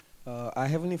Our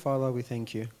Heavenly Father, we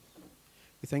thank you.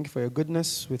 We thank you for your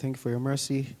goodness. We thank you for your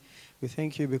mercy. We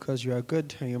thank you because you are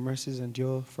good and your mercies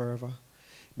endure forever.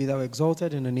 Be thou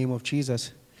exalted in the name of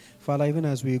Jesus. Father, even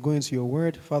as we go into your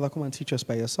word, Father, come and teach us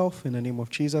by yourself in the name of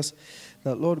Jesus.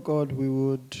 That, Lord God, we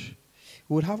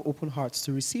would have open hearts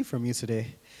to receive from you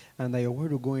today. And that your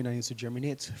word will go in and to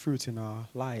germinate fruit in our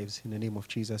lives in the name of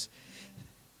Jesus.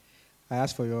 I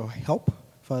ask for your help,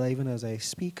 Father, even as I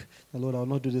speak. That, Lord, I will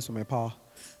not do this with my power.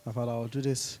 But Father, I will do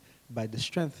this by the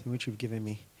strength in which you've given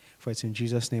me. For it's in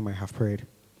Jesus' name I have prayed.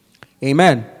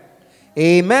 Amen.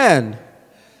 Amen.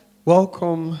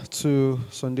 Welcome to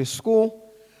Sunday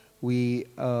School.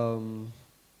 It's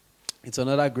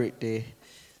another great day.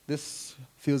 This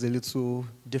feels a little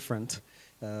different.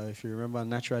 If you remember,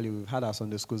 naturally, we've had our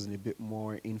Sunday schools in a bit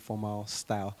more informal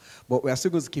style. But we are still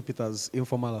going to keep it as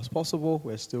informal as possible.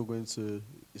 It's still going to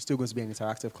be an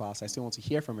interactive class. I still want to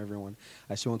hear from everyone.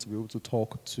 I still want to be able to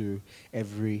talk to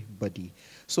everybody.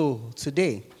 So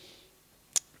today,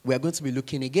 we are going to be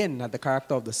looking again at the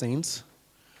character of the saints.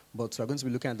 But we're going to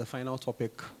be looking at the final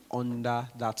topic under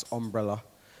that umbrella.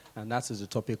 And that is the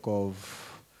topic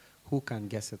of who can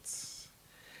guess it.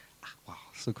 Wow,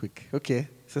 so quick. Okay,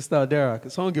 Sister Adera, can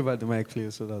someone give her the mic,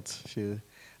 please, so that she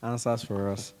answers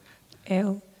for us?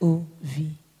 Love.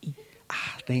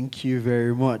 Thank you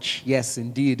very much. Yes,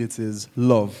 indeed, it is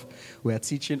love. We are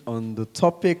teaching on the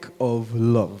topic of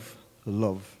love.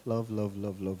 Love.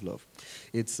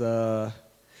 It's a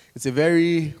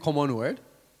very common word.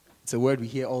 It's a word we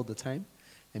hear all the time.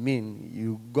 I mean,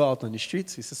 you go out on the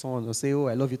streets, you see someone who say, "Oh,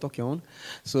 I love you, talk your own."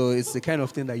 So it's the kind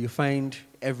of thing that you find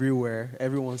everywhere.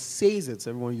 Everyone says it.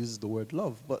 Everyone uses the word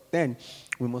love. But then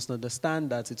we must understand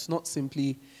that it's not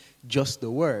simply just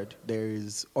the word. There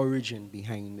is origin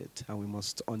behind it, and we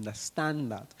must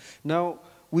understand that. Now,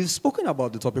 we've spoken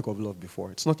about the topic of love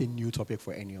before. It's not a new topic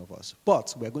for any of us.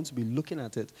 But we're going to be looking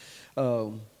at it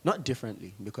not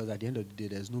differently, because at the end of the day,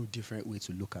 there's no different way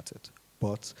to look at it.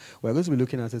 But we're going to be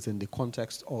looking at it in the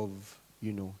context of,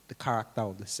 the character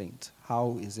of the saint.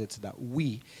 How is it that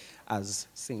we, as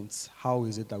saints, how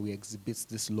is it that we exhibit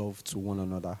this love to one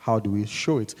another? How do we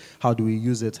show it? How do we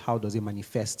use it? How does it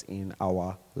manifest in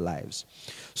our lives?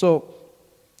 So,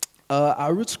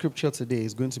 our root scripture today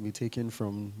is going to be taken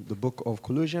from the book of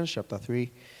Colossians chapter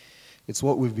 3. It's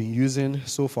what we've been using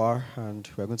so far, and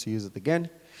we're going to use it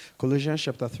again. Colossians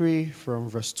chapter 3 from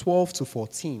verse 12 to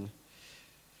 14.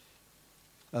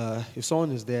 If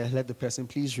someone is there, let the person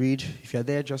please read. If you're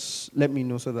there, just let me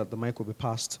know so that the mic will be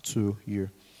passed to you.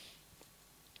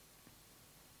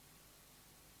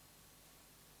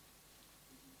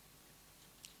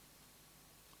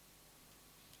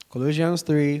 Colossians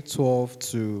 3, 12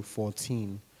 to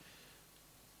 14.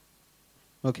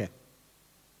 Okay.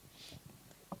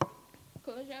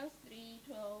 Colossians 3,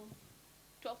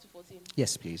 12 to 14.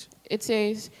 Yes, please. It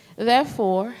says,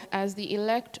 "Therefore, as the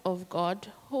elect of God,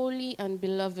 holy and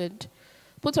beloved,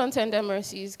 put on tender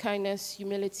mercies, kindness,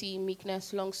 humility,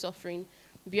 meekness, long-suffering,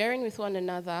 bearing with one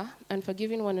another and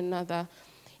forgiving one another.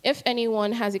 If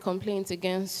anyone has a complaint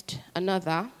against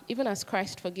another, even as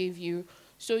Christ forgave you,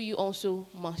 so you also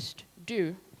must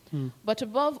do. But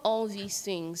above all these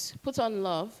things, put on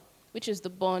love, which is the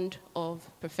bond of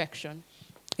perfection."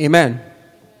 Amen.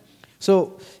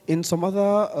 So, in some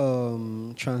other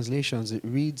translations, it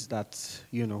reads that,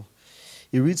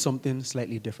 it reads something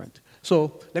slightly different.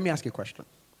 So, let me ask you a question.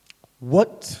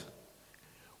 What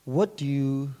do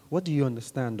you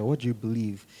understand, or what do you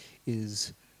believe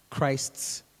is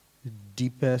Christ's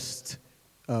deepest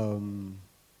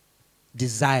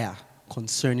desire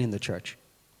concerning the church?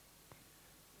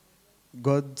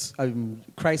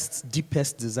 Christ's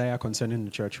deepest desire concerning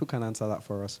the church. Who can answer that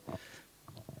for us?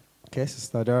 Okay,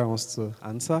 Sister Dara wants to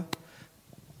answer.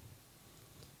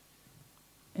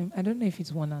 I don't know if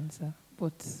it's one answer,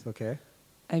 but Okay.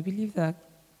 I believe that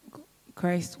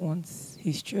Christ wants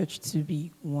his church to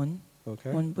be one,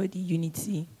 Okay. one body,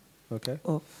 unity Okay.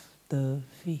 of the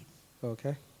faith,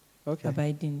 Okay.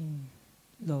 abiding in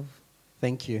love.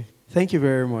 Thank you. Thank you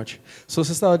very much. So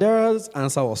Sister Adara's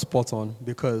answer was spot on,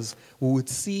 because we would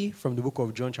see from the book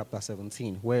of John chapter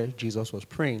 17, where Jesus was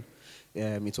praying.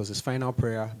 It was his final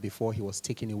prayer before he was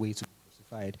taken away to be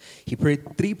crucified. He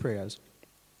prayed 3 prayers.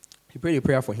 He prayed a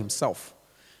prayer for himself.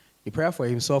 The prayer for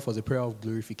himself was a prayer of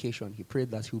glorification. He prayed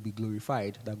that he would be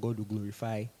glorified, that God would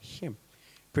glorify him.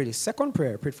 He prayed a second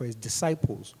prayer, prayed for his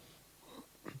disciples.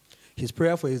 His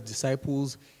prayer for his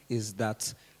disciples is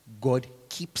that God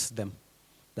keeps them,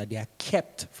 that they are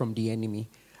kept from the enemy,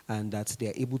 and that they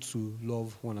are able to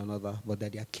love one another, but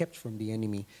that they are kept from the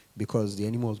enemy because the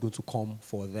enemy was going to come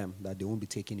for them, that they won't be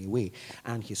taken away.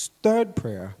 And his third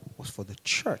prayer was for the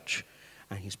church,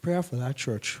 And his prayer for that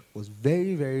church was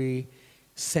very, very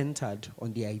centered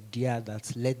on the idea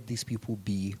that let these people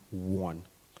be one.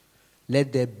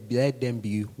 Let them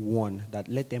be one. That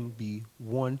let them be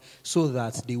one so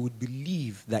that they would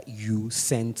believe that you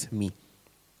sent me.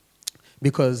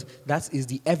 Because that is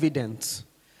the evidence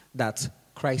that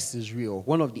Christ is real.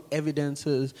 One of the evidence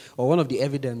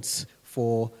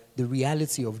for the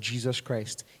reality of Jesus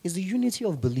Christ is the unity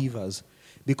of believers.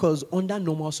 Because under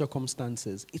normal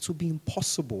circumstances, it would be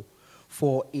impossible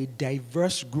for a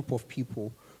diverse group of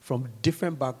people from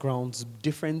different backgrounds,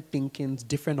 different thinkings,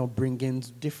 different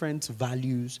upbringings, different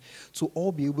values, to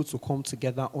all be able to come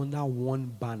together under one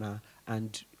banner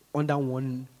and under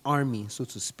one army, so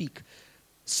to speak,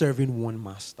 serving one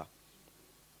master.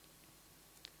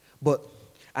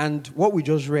 And what we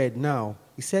just read now,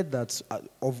 he said that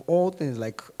of all things,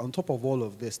 like on top of all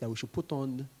of this, that we should put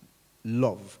on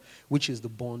love, which is the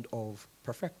bond of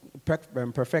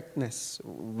perfectness,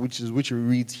 which we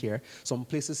read here. Some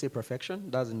places say perfection,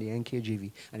 that's in the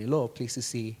NKJV, and a lot of places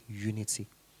say unity.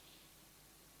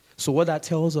 So what that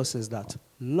tells us is that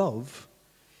love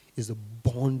is a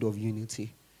bond of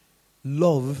unity.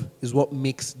 Love is what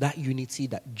makes that unity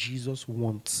that Jesus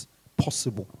wants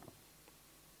possible.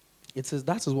 It says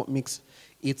that is what makes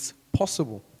it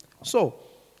possible. So,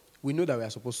 we know that we are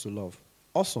supposed to love.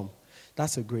 Awesome.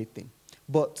 That's a great thing.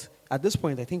 But at this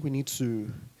point, I think we need to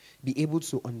be able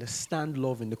to understand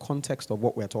love in the context of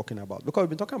what we're talking about. Because we've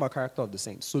been talking about character of the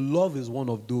saints. So love is one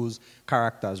of those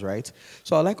characters, right?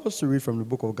 So I'd like us to read from the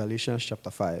book of Galatians chapter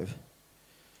 5.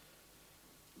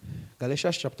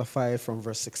 Galatians chapter 5 from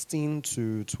verse 16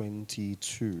 to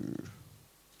 22.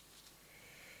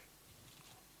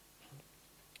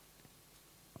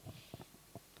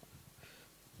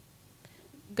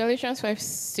 Galatians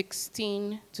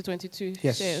 5:16 to 22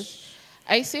 Yes. says,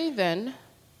 I say then,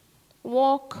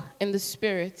 walk in the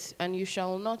Spirit, and you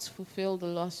shall not fulfill the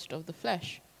lust of the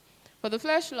flesh. For the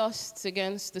flesh lusts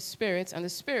against the Spirit, and the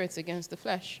Spirit against the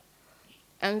flesh.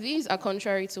 And these are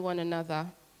contrary to one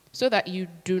another, so that you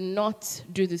do not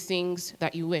do the things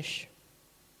that you wish.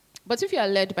 But if you are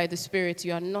led by the Spirit,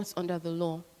 you are not under the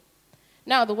law.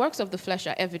 Now the works of the flesh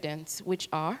are evident, which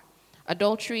are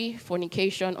adultery,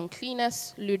 fornication,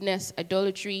 uncleanness, lewdness,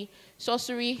 idolatry,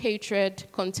 sorcery, hatred,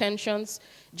 contentions,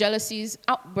 jealousies,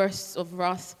 outbursts of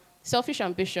wrath, selfish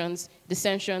ambitions,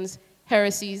 dissensions,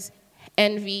 heresies,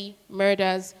 envy,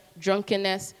 murders,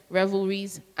 drunkenness,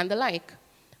 revelries, and the like,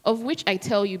 of which I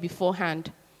tell you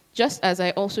beforehand, just as I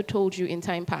also told you in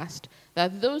time past,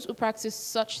 that those who practice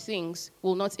such things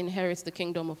will not inherit the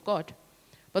kingdom of God.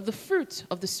 But the fruit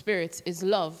of the Spirit is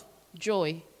love,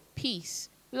 joy, peace,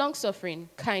 long-suffering,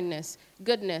 kindness,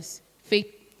 goodness,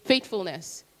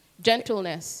 faithfulness,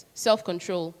 gentleness,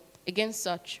 self-control. Against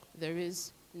such, there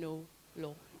is no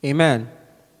law. Amen.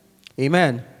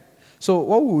 Amen. So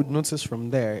what we would notice from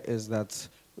there is that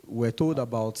we're told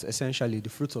about essentially the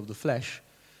fruit of the flesh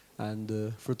and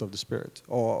the fruit of the Spirit,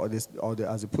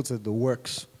 as it puts it, the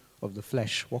works of the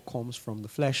flesh, what comes from the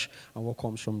flesh and what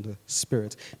comes from the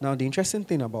Spirit. Now, the interesting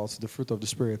thing about the fruit of the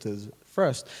Spirit is,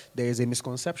 first, there is a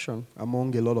misconception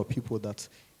among a lot of people that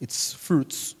it's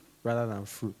fruits rather than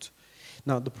fruit.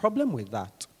 Now, the problem with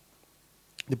that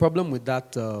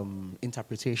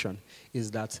interpretation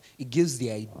is that it gives the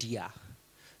idea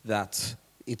that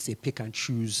it's a pick and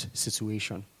choose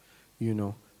situation,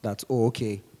 that,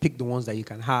 okay, pick the ones that you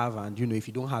can have, and, if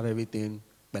you don't have everything,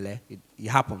 well, it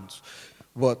happens.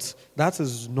 But that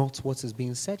is not what is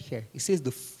being said here. It says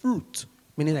the fruit,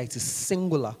 meaning that it is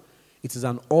singular. It is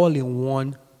an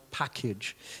all-in-one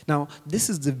package. Now, this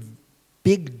is the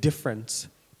big difference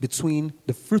between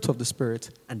the fruit of the Spirit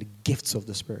and the gifts of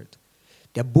the Spirit.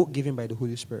 They're both given by the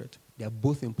Holy Spirit. They're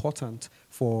both important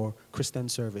for Christian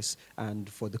service and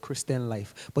for the Christian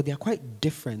life. But they are quite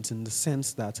different in the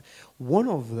sense that one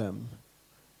of them,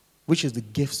 which is the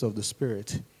gifts of the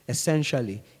Spirit,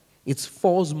 essentially, it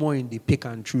falls more in the pick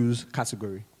and choose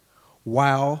category.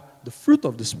 While the fruit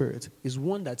of the Spirit is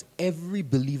one that every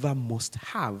believer must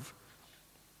have.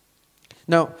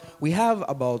 Now, we have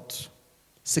about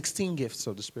 16 gifts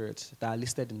of the Spirit that are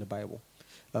listed in the Bible.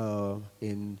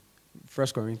 In 1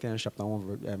 Corinthians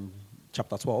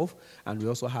chapter 12, and we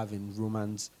also have in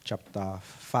Romans chapter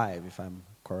 5, if I'm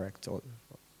correct, or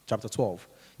chapter 12.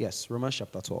 Yes, Romans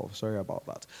chapter 12. Sorry about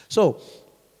that. So,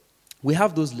 we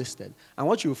have those listed. And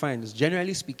what you'll find is,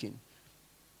 generally speaking,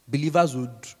 believers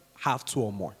would have 2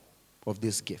 or more of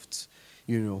these gifts,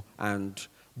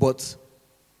 but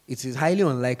it is highly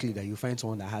unlikely that you find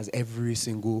someone that has every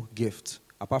single gift,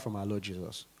 apart from our Lord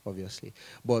Jesus, obviously.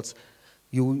 But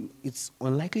it's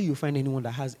unlikely you find anyone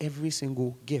that has every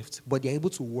single gift, but they're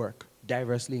able to work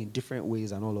diversely in different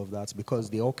ways and all of that because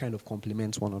they all kind of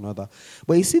complement one another.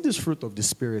 But you see this fruit of the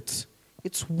Spirit,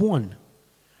 it's one,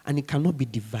 and it cannot be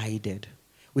divided.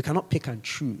 We cannot pick and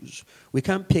choose. We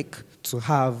can't pick to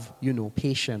have,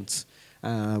 patience.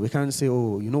 We can't say,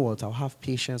 oh, you know what, I'll have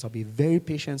patience. I'll be a very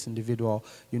patient individual.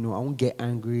 I won't get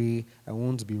angry. I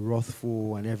won't be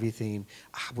wrathful and everything.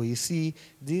 But you see,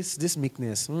 this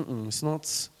meekness, it's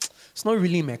not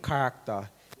really my character.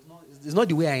 It's not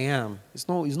the way I am. It's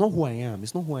not who I am.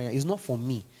 It's not who I am. It's not for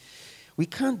me. We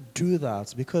can't do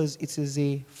that because it is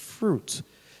a fruit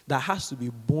that has to be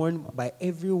borne by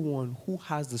everyone who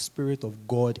has the Spirit of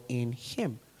God in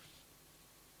him.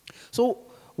 So,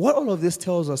 what all of this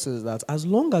tells us is that as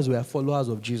long as we are followers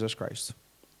of Jesus Christ,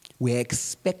 we are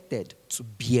expected to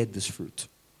bear this fruit.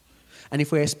 And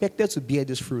if we're expected to bear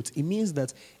this fruit, it means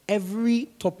that every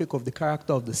topic of the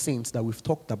character of the saints that we've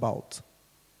talked about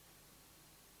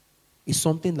is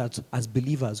something that, as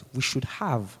believers, we should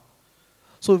have.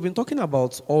 So we've been talking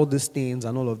about all these things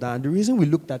and all of that, and the reason we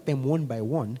looked at them one by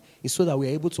one is so that we're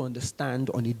able to understand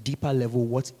on a deeper level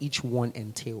what each one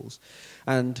entails.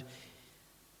 And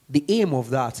the aim of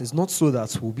that is not so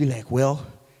that we'll be like, well,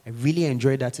 I really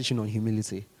enjoyed that teaching on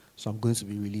humility, so I'm going to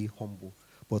be really humble.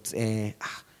 But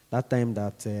that time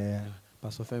that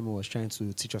Pastor Femi was trying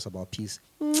to teach us about peace,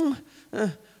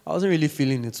 I wasn't really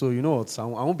feeling it. So, you know what, I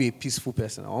won't be a peaceful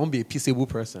person. I won't be a peaceable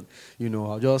person.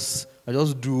 I'll just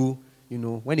do,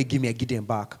 when they give me, I give them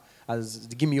back. As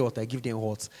they give me hot, I give them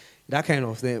hot. That kind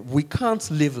of thing. We can't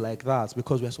live like that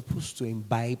because we're supposed to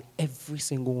imbibe every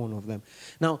single one of them.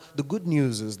 Now, the good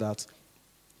news is that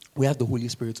we have the Holy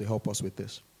Spirit to help us with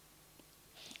this.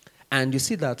 And you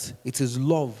see that it is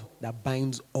love that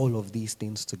binds all of these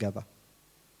things together.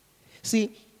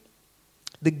 See,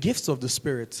 the gifts of the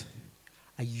Spirit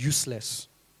are useless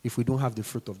if we don't have the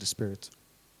fruit of the Spirit.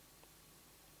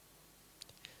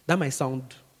 That might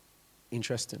sound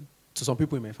interesting. To some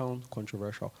people, it may sound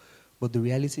controversial. But the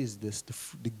reality is this: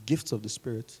 the gifts of the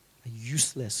Spirit are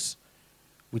useless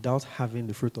without having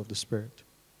the fruit of the Spirit.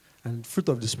 And the fruit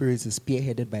of the Spirit is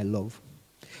spearheaded by love.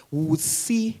 We would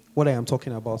see what I am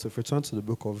talking about if we turn to the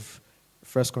book of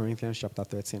 1 Corinthians chapter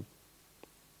 13.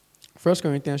 1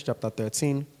 Corinthians chapter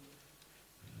 13,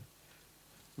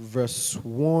 verse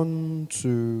 1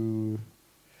 to...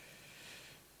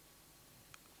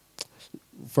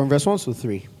 From verse 1 to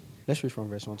 3. Let's read from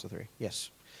verse 1 to 3.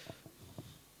 Yes.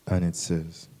 And it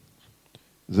says,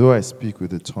 though I speak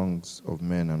with the tongues of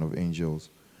men and of angels,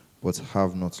 but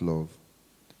have not love,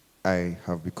 I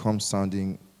have become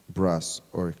sounding brass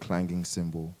or a clanging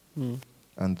cymbal.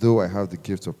 And though I have the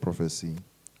gift of prophecy,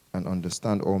 and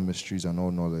understand all mysteries and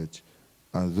all knowledge,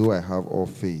 and though I have all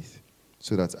faith,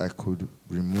 so that I could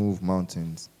remove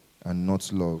mountains, and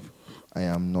not love, I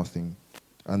am nothing.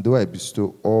 And though I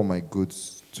bestow all my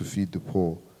goods to feed the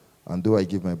poor, and though I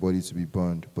give my body to be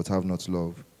burned, but have not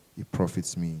love, it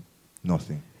profits me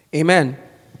nothing. Amen.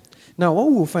 Now,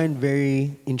 what we'll find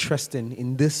very interesting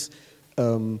in this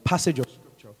passage of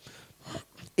Scripture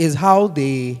is how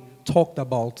they talked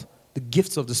about the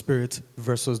gifts of the Spirit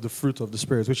versus the fruit of the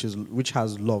Spirit, which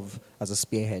has love as a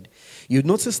spearhead. You'd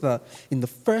notice that in the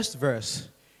first verse,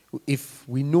 if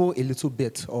we know a little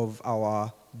bit of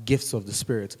our gifts of the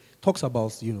Spirit, talks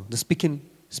about the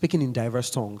speaking in diverse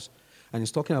tongues. And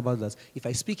it's talking about that if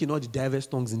I speak in all the diverse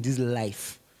tongues in this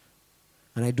life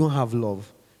and I don't have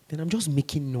love, then I'm just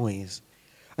making noise.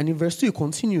 And in verse 2, it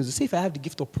continues. It says, if I have the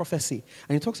gift of prophecy,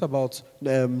 and it talks about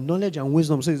knowledge and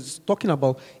wisdom. So it's talking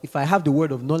about if I have the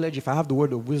word of knowledge, if I have the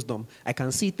word of wisdom, I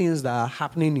can see things that are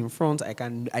happening in front.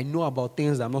 I know about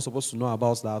things that I'm not supposed to know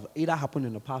about that have either happened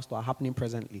in the past or are happening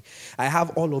presently. I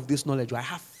have all of this knowledge. I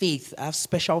have faith. I have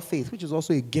special faith, which is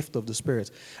also a gift of the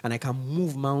Spirit. And I can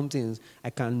move mountains. I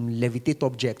can levitate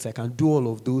objects. I can do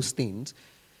all of those things.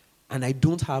 And I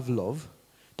don't have love,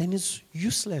 then it's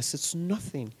useless. It's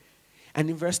nothing. And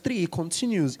in verse 3, it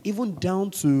continues even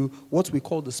down to what we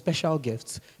call the special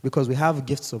gifts, because we have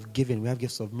gifts of giving, we have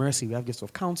gifts of mercy, we have gifts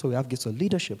of counsel, we have gifts of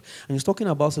leadership. And he's talking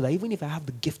about so that even if I have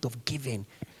the gift of giving,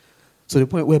 to the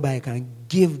point whereby I can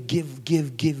give,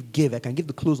 I can give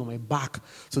the clothes on my back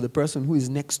to the person who is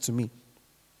next to me,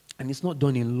 and it's not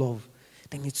done in love,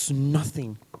 then it's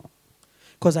nothing.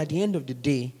 Because at the end of the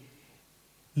day,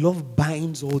 love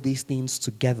binds all these things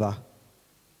together.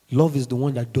 Love is the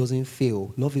one that doesn't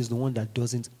fail. Love is the one that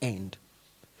doesn't end.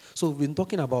 So we've been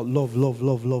talking about love.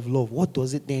 What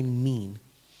does it then mean?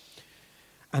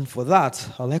 And for that,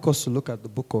 I'd like us to look at the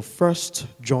book of 1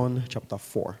 John chapter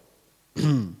 4.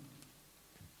 1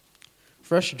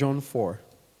 John 4.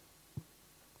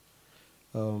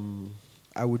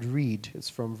 I would read. It's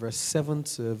from verse 7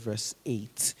 to verse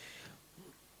 8.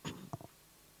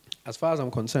 as far as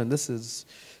I'm concerned, this is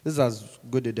as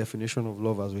good a definition of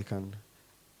love as we can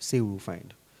say we'll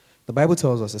find. The Bible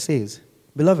tells us, it says,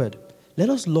 "Beloved, let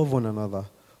us love one another,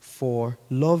 for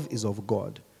love is of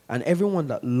God. And everyone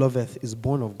that loveth is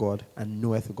born of God and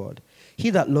knoweth God. He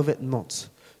that loveth not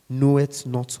knoweth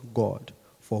not God,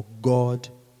 for God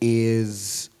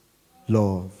is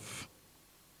love."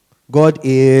 God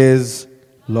is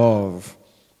love.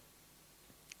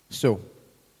 So,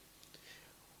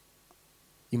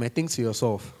 you might think to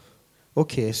yourself,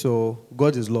 okay, so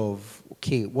God is love.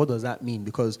 Okay, what does that mean?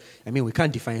 Because, we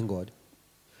can't define God.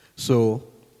 So,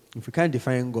 if we can't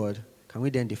define God, can we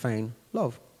then define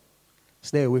love?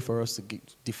 Is there a way for us to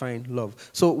define love?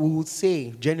 So we would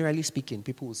say, generally speaking,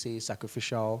 people would say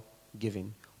sacrificial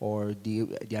giving, or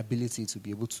the ability to be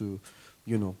able to,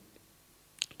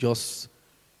 just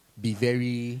be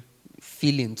very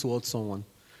feeling towards someone.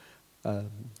 But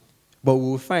we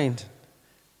will find,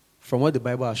 from what the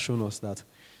Bible has shown us, that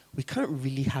we can't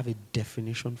really have a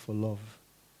definition for love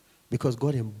because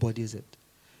God embodies it.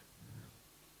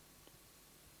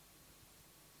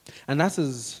 And that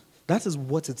is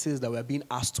what it is that we're being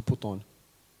asked to put on.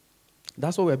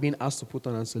 That's what we're being asked to put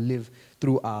on and to live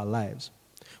through our lives.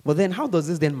 But then how does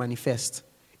this then manifest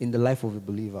in the life of a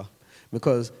believer?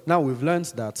 Because now we've learned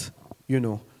that,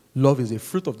 love is a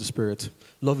fruit of the Spirit.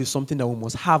 Love is something that we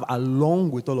must have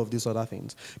along with all of these other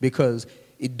things. Because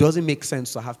it doesn't make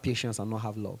sense to have patience and not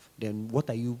have love. Then what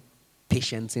are you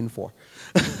patienting for?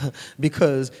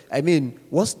 Because,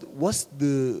 what's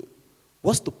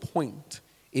the point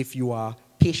if you are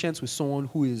patient with someone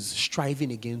who is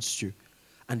striving against you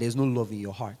and there's no love in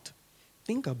your heart?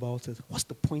 Think about it. What's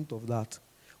the point of that?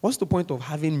 What's the point of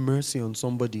having mercy on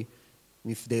somebody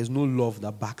if there's no love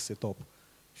that backs it up?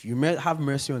 If you have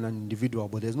mercy on an individual,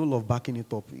 but there's no love backing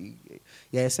it up,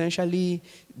 essentially,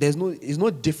 it's no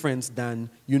different than,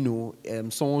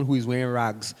 someone who is wearing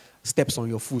rags steps on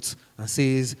your foot and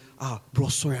says, bro,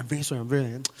 sorry, I'm very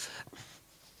sorry,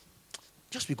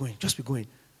 just be going.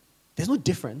 There's no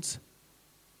difference.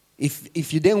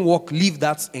 If you then leave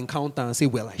that encounter and say,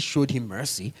 well, I showed him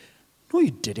mercy. No,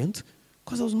 you didn't,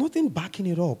 because there was nothing backing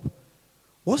it up.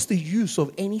 What's the use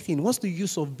of anything? What's the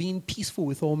use of being peaceful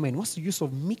with all men? What's the use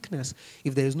of meekness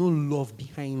if there is no love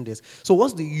behind it? So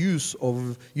what's the use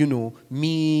of,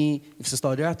 me, if Sister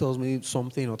Adira tells me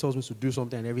something or tells me to do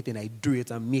something and everything, I do it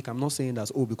and meek. I'm not saying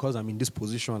that, because I'm in this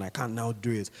position, I can't now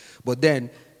do it. But then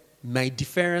my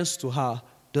deference to her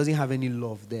doesn't have any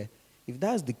love there. If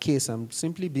that's the case, I'm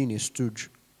simply being a stooge.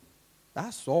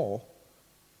 That's all.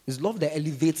 It's love that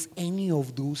elevates any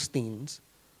of those things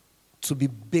to be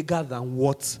bigger than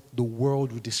what the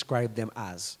world would describe them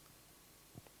as.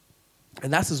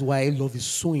 And that is why love is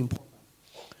so important.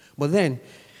 But then,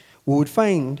 we would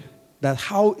find that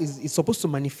it's supposed to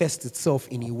manifest itself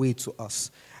in a way to us.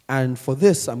 And for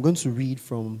this, I'm going to read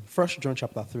from 1 John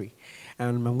chapter 3.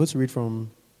 And I'm going to read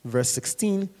from verse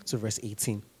 16 to verse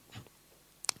 18.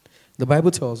 The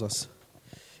Bible tells us,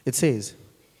 it says,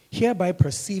 "Hereby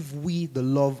perceive we the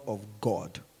love of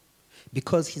God,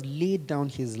 because he laid down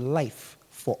his life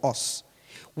for us.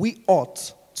 We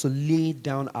ought to lay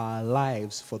down our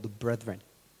lives for the brethren."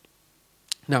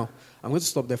 Now, I'm going to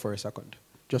stop there for a second,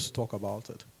 just to talk about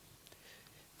it.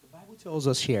 The Bible tells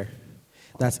us here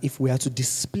that if we are to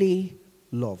display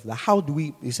love,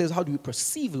 it says, how do we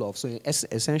perceive love? So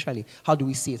essentially, how do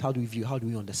we see it? How do we view it? How do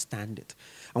we understand it?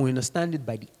 And we understand it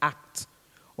by the act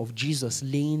of Jesus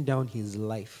laying down his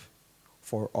life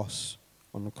for us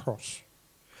on the cross.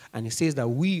 And it says that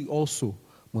we also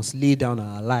must lay down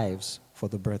our lives for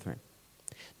the brethren.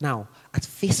 Now, at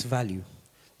face value,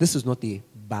 this is not a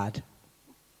bad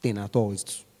thing at all.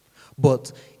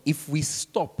 But if we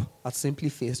stop at simply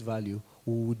face value,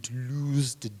 we would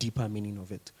lose the deeper meaning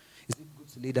of it. Is it good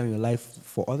to lay down your life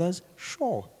for others?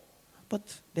 Sure. But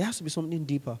there has to be something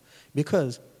deeper.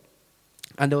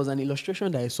 And there was an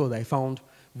illustration that I saw that I found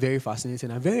very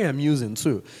fascinating and very amusing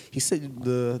too. He said,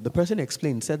 the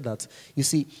person said that, you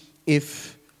see,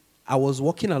 if I was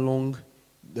walking along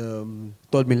the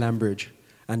Third Mainland Bridge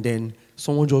and then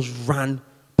someone just ran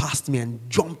past me and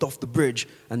jumped off the bridge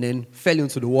and then fell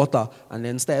into the water and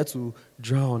then started to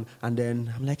drown, and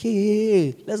then I'm like,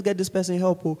 hey, let's get this person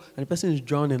help. And the person is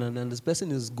drowning, and then this person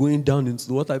is going down into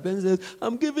the water. The person says,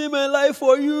 I'm giving my life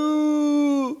for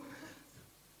you.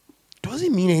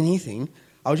 Doesn't mean anything.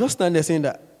 I'll just stand there saying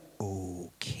that,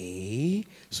 okay,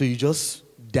 so you just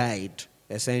died,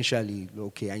 essentially,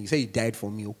 okay, and you say you died for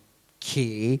me,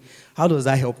 okay. How does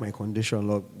that help my condition,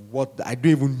 Lord? What? I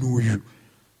don't even know you.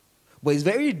 But it's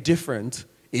very different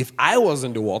if I was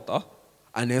in the water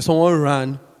and then someone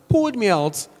ran, pulled me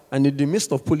out, and in the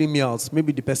midst of pulling me out,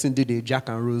 maybe the person did a Jack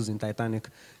and Rose in Titanic,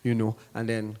 and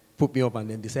then put me up and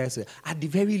then decided to, at the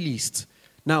very least,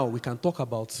 now we can talk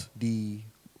about the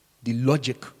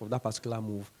logic of that particular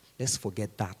move. Let's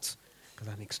forget that, because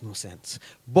that makes no sense.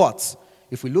 But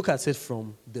if we look at it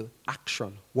from the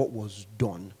action, what was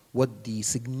done, what the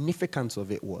significance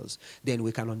of it was, then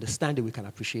we can understand it, we can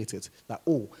appreciate it. That,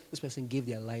 this person gave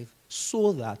their life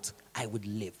so that I would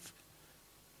live.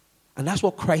 And that's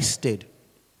what Christ did.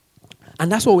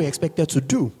 And that's what we're expected to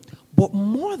do. But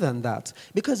more than that,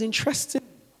 because interesting,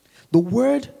 the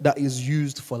word that is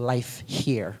used for life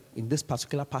here in this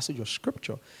particular passage of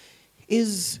scripture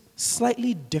is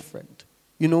slightly different.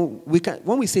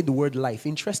 When we say the word life,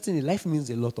 interestingly, life means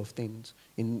a lot of things.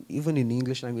 Even in the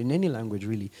English language, in any language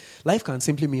really. Life can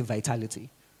simply mean vitality.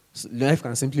 Life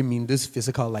can simply mean this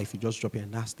physical life, you just drop it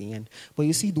and that's the end. But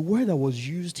you see, the word that was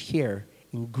used here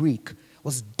in Greek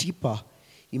was deeper.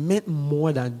 It meant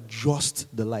more than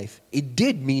just the life. It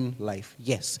did mean life,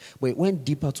 yes, but it went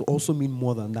deeper to also mean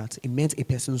more than that. It meant a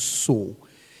person's soul.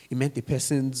 It meant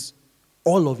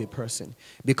all of a person.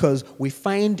 Because we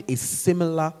find a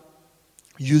similar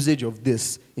usage of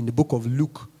this in the book of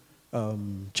Luke,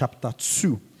 chapter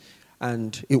 2.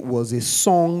 And it was a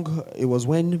song, it was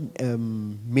when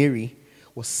Mary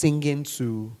was singing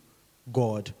to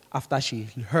God after she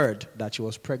heard that she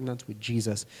was pregnant with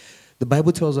Jesus. The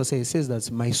Bible tells us, it says that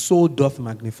my soul doth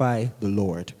magnify the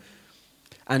Lord.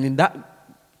 And in that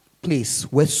place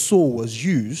where soul was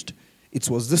used, it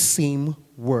was the same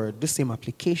word, the same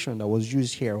application that was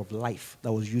used here of life,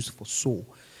 that was used for soul.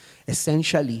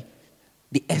 Essentially,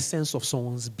 the essence of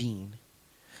someone's being.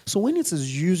 So when it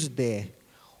is used there,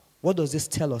 what does this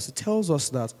tell us? It tells us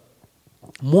that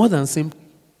more than simply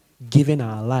giving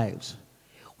our lives,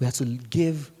 we have to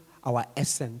give our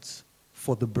essence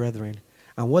for the brethren.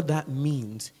 And what that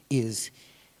means is,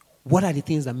 what are the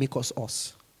things that make us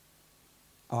us?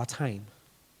 Our time,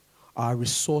 our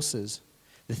resources,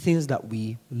 the things that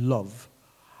we love.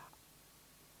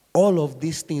 All of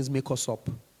these things make us up.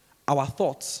 Our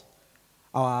thoughts,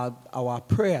 our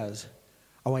prayers,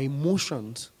 our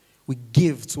emotions, we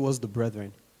give towards the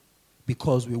brethren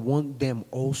because we want them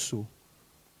also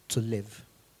to live.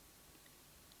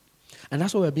 And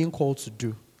that's what we're being called to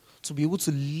do, to be able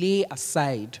to lay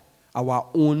aside our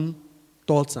own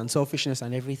thoughts and selfishness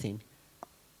and everything,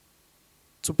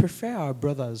 to prefer our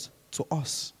brothers to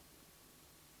us.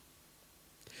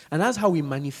 And that's how we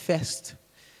manifest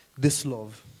this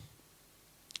love.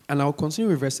 And I'll continue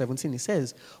with verse 17. It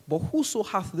says, but whoso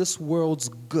hath this world's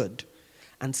good,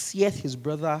 and seeth his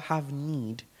brother have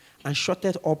need, and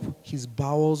shutteth up his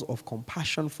bowels of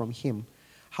compassion from him,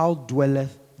 how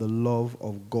dwelleth the love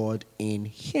of God in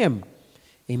him?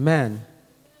 Amen.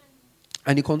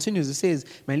 And it continues, it says,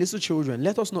 my little children,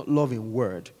 let us not love in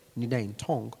word, neither in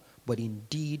tongue, but in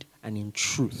deed and in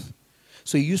truth.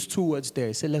 So he used two words there.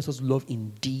 He said, let us love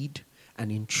in deed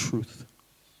and in truth.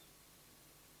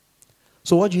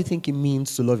 So what do you think it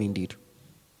means to love in deed?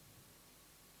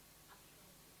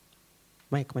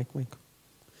 Mike.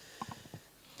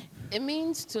 It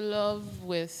means to love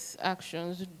with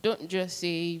actions. Don't just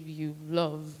say you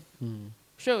love.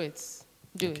 Show it.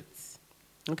 Do it.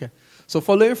 Okay. So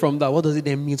following from that, what does it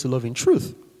then mean to love in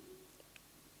truth?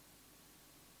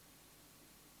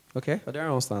 Okay. Are there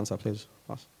wants to answer, please?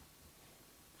 Pass.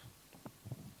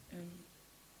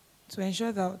 To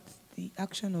ensure that the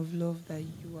action of love that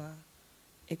you are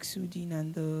exuding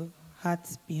and the heart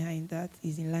behind that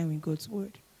is in line with God's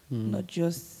word. Not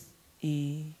just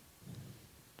a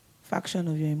fraction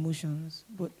of your emotions,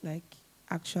 but like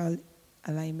actual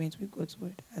alignment with God's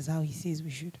word, as how he says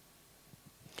we should.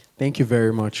 Thank you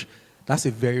very much. That's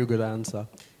a very good answer.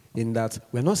 In that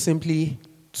we're not simply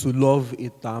to love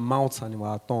with our mouths and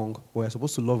our tongue, but we're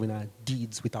supposed to love in our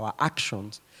deeds, with our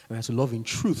actions. And we're to love in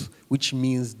truth, which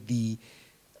means the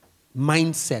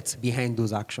mindset behind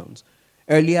those actions.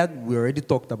 Earlier, we already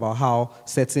talked about how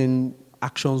certain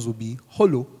actions would be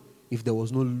hollow if there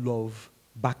was no love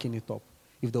backing it up,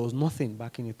 if there was nothing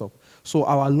backing it up. So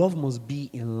our love must be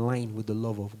in line with the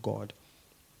love of God.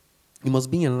 It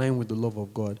must be in line with the love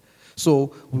of God.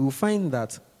 So we will find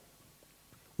that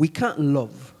we can't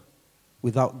love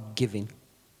without giving.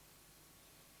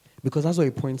 Because that's what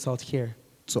he points out here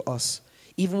to us.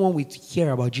 Even when we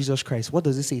hear about Jesus Christ, what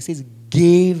does it say? It says,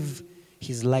 gave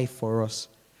his life for us.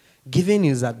 Giving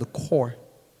is at the core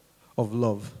of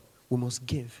love. We must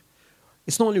give.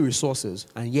 It's not only resources.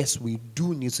 And yes, we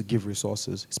do need to give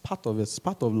resources. It's part of it. It's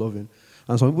part of loving.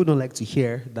 And some people don't like to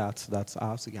hear that I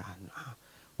have to give.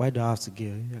 Why do I have to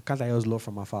give? Can't I just love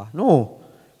from afar? No.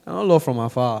 I don't love from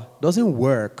afar. It doesn't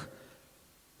work.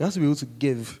 You have to be able to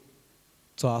give.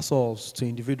 to ourselves, to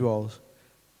individuals.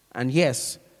 And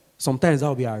yes, sometimes that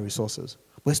will be our resources.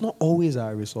 But it's not always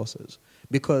our resources.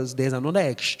 Because there's another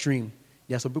extreme.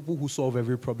 There are some people who solve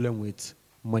every problem with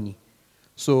money.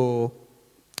 So,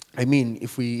 I mean,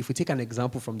 if we take an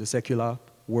example from the secular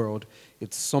world,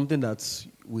 it's something that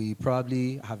we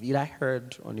probably have either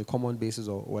heard on a common basis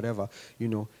or whatever. You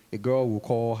know, a girl will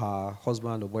call her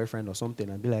husband or boyfriend or something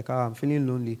and be like, I'm feeling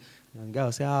lonely. And the guy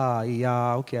will say,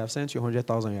 yeah, okay, I've sent you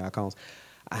 100,000 in your account.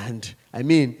 And, I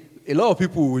mean, a lot of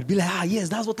people would be like, yes,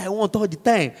 that's what I want all the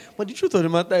time. But the truth of the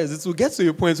matter is, it will get to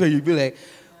a point where you'll be like,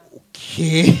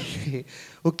 okay,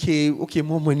 okay,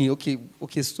 more money, okay,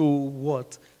 so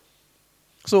what?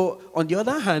 So, on the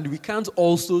other hand, we can't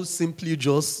also simply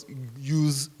just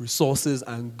use resources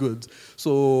and goods.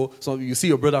 So you see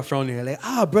your brother frowning, you're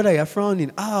like, brother, you're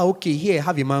frowning. Okay, here,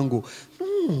 have a mango.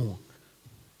 No.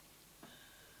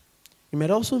 It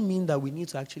might also mean that we need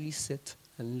to actually sit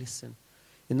and listen.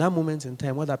 In that moment in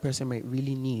time, what that person might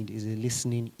really need is a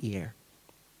listening ear.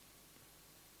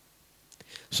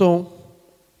 So,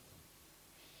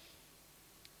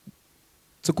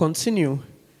 to continue,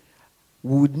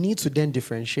 we would need to then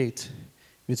differentiate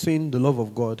between the love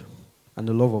of God and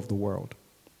the love of the world.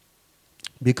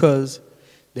 Because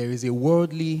there is a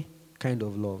worldly kind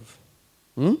of love.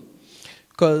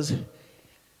 Because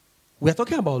we are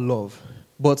talking about love,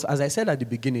 but as I said at the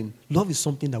beginning, love is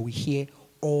something that we hear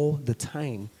all the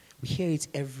time. We hear it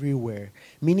everywhere.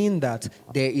 Meaning that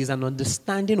there is an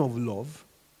understanding of love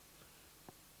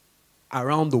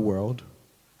around the world,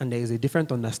 and there is a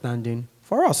different understanding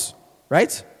for us.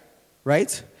 Right?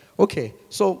 Right? Okay,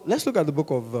 so let's look at the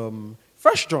book of 1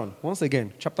 John, once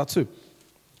again, chapter 2.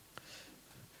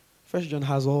 1 John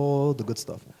has all the good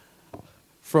stuff.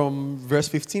 From verse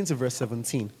 15 to verse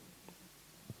 17.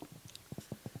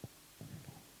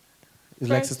 It's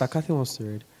like Sister Kathy wants to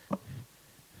read.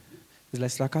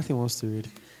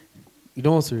 You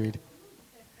don't want to read?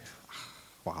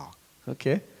 Wow.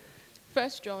 Okay. 1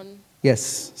 John.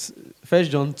 Yes. 1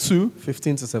 John 2,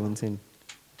 15 to 17.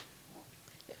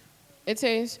 It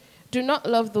says, do not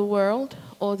love the world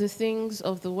or the things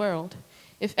of the world.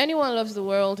 If anyone loves the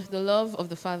world, the love of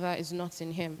the Father is not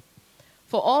in him.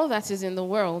 For all that is in the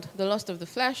world, the lust of the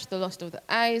flesh, the lust of the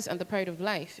eyes, and the pride of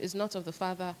life, is not of the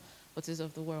Father, but is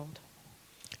of the world.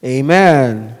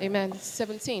 Amen. Amen.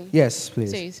 17. Yes,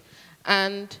 please. Says,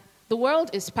 and the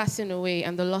world is passing away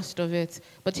and the lust of it,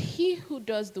 but he who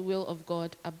does the will of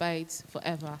God abides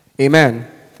forever. Amen.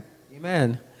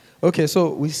 Amen. Okay,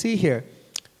 so we see here,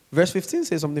 verse 15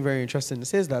 says something very interesting. It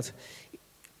says that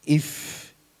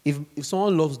if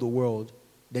someone loves the world,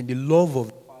 then the love of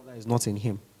the Father is not in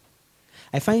him.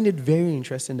 I find it very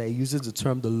interesting that he uses the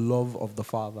term the love of the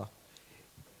Father,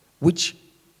 which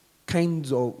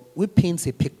paints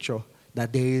a picture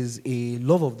that there is a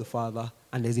love of the Father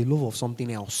and there's a love of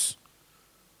something else.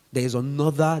 There's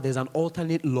an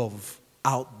alternate love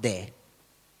out there.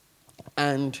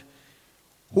 And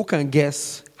who can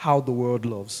guess how the world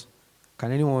loves?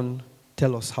 Can anyone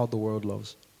tell us how the world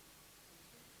loves?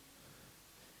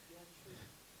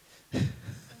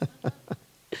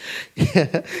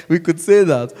 Yeah, we could say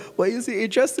that. But you see,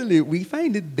 interestingly, we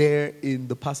find it there in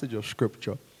the passage of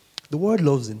Scripture. The world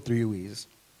loves in three ways.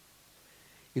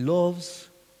 It loves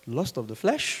the lust of the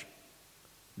flesh,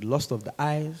 the lust of the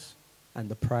eyes, and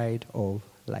the pride of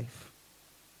life.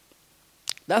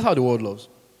 That's how the world loves.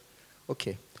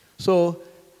 Okay. So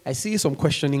I see some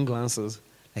questioning glances.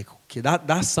 Like, okay,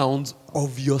 that sounds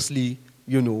obviously,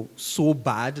 so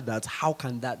bad that how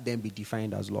can that then be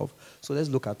defined as love? So let's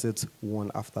look at it one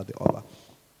after the other.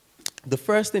 The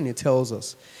first thing it tells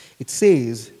us, it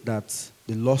says that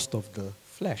the lust of the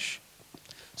flesh.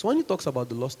 So when it talks about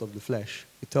the lust of the flesh,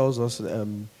 it tells us,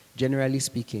 generally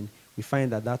speaking, we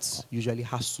find that usually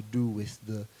has to do with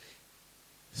the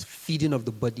feeding of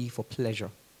the body for pleasure,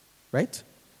 right?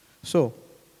 So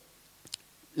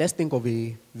let's think of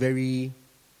a very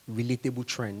relatable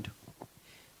trend.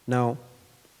 Now,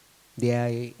 there are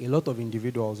a lot of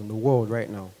individuals in the world right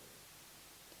now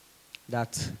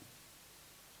that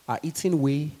are eating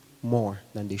way more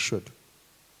than they should.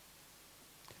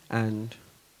 And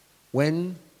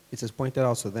when it is pointed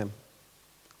out to them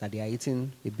that they are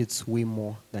eating a bit way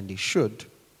more than they should,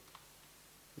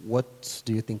 what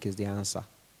do you think is the answer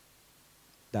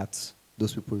that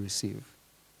those people receive?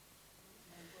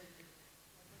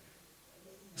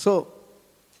 So,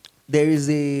 there is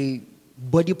a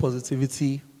body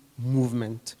positivity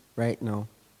movement right now.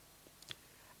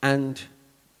 And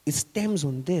it stems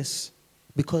on this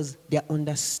because their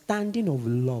understanding of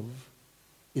love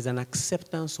is an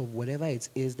acceptance of whatever it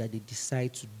is that they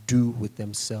decide to do with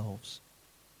themselves,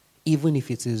 even if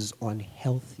it is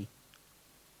unhealthy.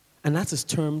 And that is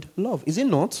termed love. Is it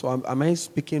not? Or am I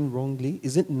speaking wrongly?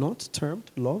 Is it not termed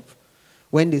love?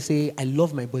 When they say, I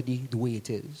love my body the way it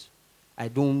is. I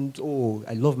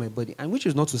love my body. And which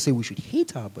is not to say we should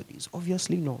hate our bodies.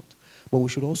 Obviously not. But we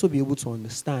should also be able to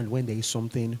understand when there is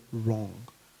something wrong.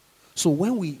 So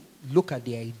when we look at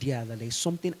the idea that there is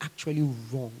something actually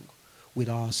wrong with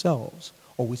ourselves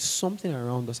or with something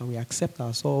around us, and we accept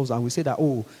ourselves and we say that,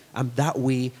 oh, I'm that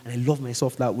way and I love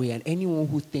myself that way, and anyone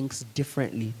who thinks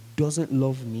differently doesn't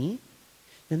love me,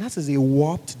 then that is a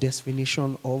warped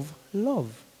definition of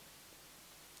love.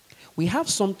 We have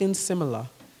something similar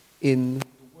in the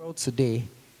world today,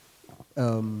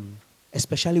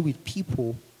 especially with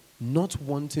people not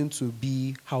wanting to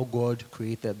be how God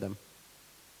created them.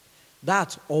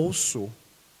 That also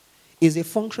is a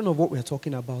function of what we're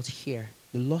talking about here,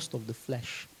 the lust of the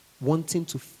flesh, wanting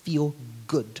to feel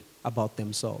good about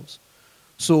themselves.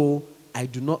 So, I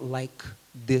do not like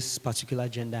this particular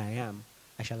gender I am.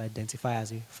 I shall identify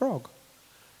as a frog.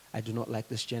 I do not like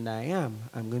this gender I am.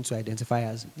 I'm going to identify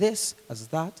as this, as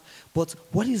that. But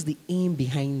what is the aim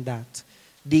behind that?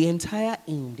 The entire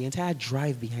aim, the entire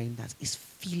drive behind that is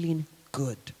feeling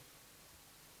good.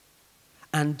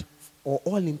 And for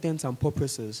all intents and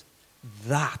purposes,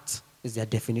 that is their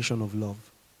definition of love.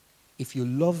 If you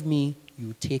love me,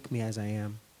 you take me as I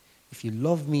am. If you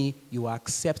love me, you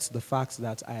accept the fact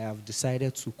that I have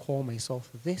decided to call myself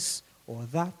this or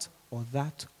that or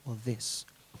that or this.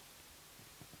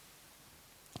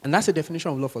 And that's the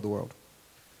definition of love for the world.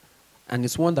 And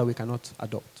it's one that we cannot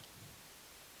adopt.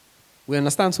 We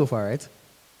understand so far, right?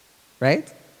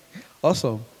 Right?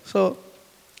 Awesome. So,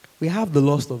 we have the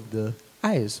lust of the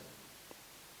eyes.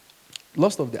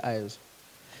 Lust of the eyes.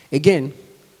 Again,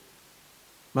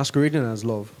 masquerading as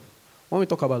love. When we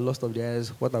talk about lust of the eyes,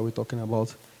 what are we talking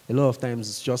about? A lot of times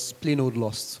it's just plain old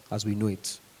lust as we know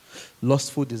it.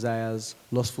 Lustful desires,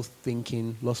 lustful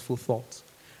thinking, lustful thoughts.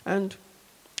 And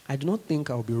I do not think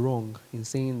I'll be wrong in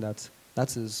saying that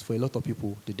that is, for a lot of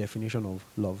people, the definition of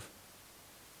love.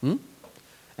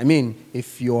 I mean,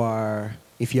 if you're on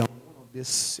one of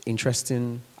these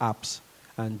interesting apps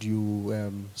and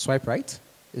you swipe right,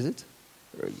 is it?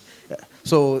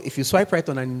 So if you swipe right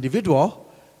on an individual,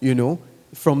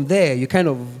 from there you kind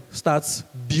of start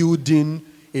building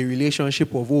a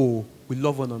relationship of, we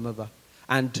love one another.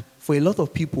 And for a lot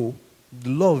of people, the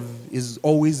love is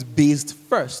always based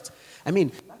first. I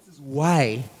mean, that is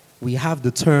why we have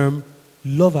the term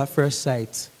love at first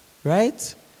sight,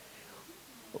 right?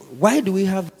 Why do we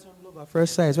have the term love at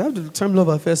first sight? We have the term love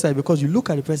at first sight because you look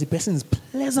at the person is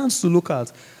pleasant to look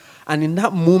at. And in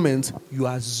that moment, you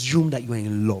assume that you are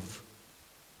in love.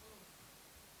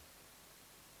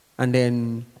 And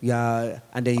then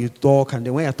you talk, and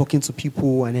then when you're talking to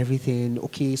people and everything,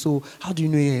 okay, so how do you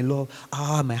know you're in love?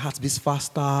 My heart beats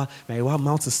faster, my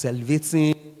mouth is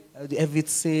salivating,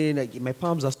 everything, like my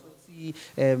palms are sweaty,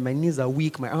 my knees are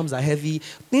weak, my arms are heavy,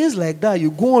 things like that.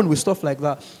 You go on with stuff like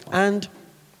that. And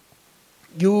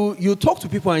you talk to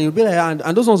people and you'll be like,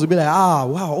 and those ones will be like,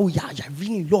 wow, oh yeah, you're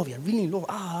really in love,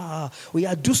 oh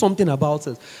yeah, do something about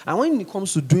it. And when it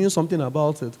comes to doing something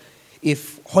about it,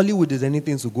 if Hollywood is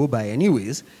anything to go by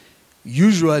anyways,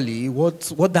 usually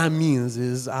what that means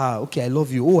is, okay, I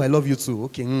love you, I love you too,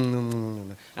 okay,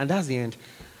 and that's the end.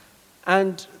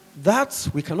 And that,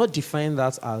 we cannot define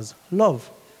that as love,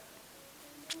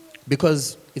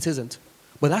 because it isn't.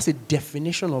 But that's a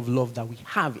definition of love that we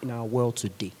have in our world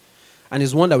today. And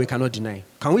it's one that we cannot deny.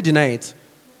 Can we deny it?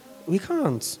 We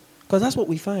can't, because that's what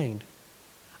we find.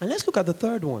 And let's look at the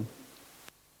third one.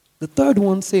 The third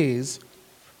one says,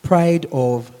 pride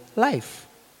of life,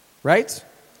 right?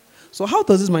 So how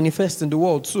does this manifest in the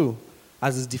world too,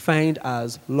 as is defined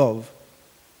as love?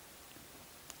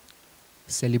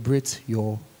 Celebrate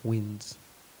your wins.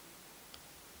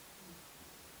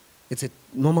 It's a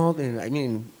normal thing. I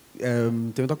mean,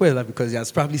 to talk about that because he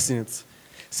has probably seen it.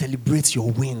 Celebrate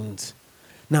your wins.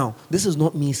 Now, this is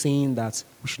not me saying that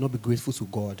we should not be grateful to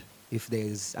God if there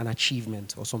is an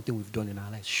achievement or something we've done in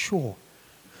our lives. Sure.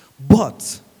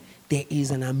 But there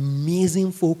is an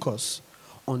amazing focus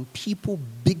on people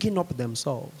bigging up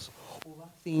themselves over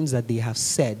things that they have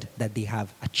said that they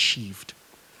have achieved.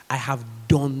 I have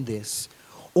done this.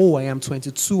 I am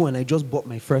 22 and I just bought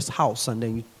my first house. And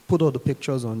then you put all the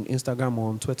pictures on Instagram or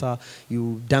on Twitter.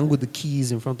 You dangle the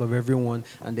keys in front of everyone.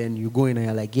 And then you go in and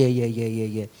you're like,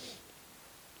 yeah.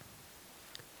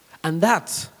 And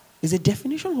that is a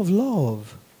definition of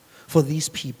love for these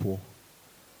people.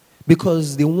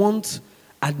 Because they want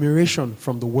admiration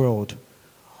from the world.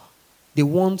 They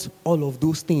want all of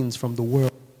those things from the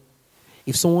world.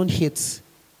 If someone hits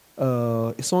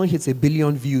 1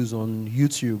 billion views on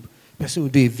YouTube, person will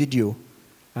do a video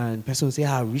and person will say,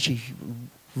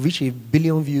 reach a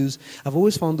billion views. I've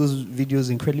always found those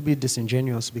videos incredibly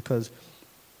disingenuous because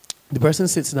the person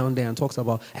sits down there and talks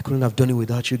about, I couldn't have done it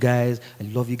without you guys. I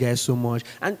love you guys so much.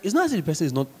 And it's not as if the person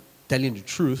is not telling the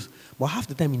truth, but half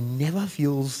the time he never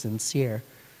feels sincere.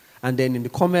 And then in the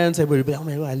comments, everybody will be like, oh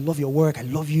my God, I love your work. I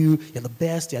love you. You're the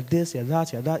best. You're this, you're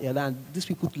that, you're that, you're that. And these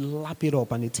people lap it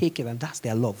up and they take it, and that's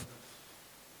their love.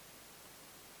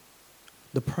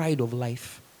 The pride of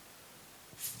life.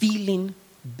 Feeling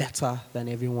better than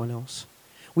everyone else.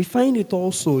 We find it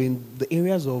also in the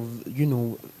areas of,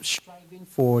 striving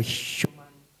for human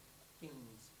things,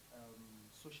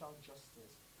 social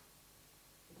justice.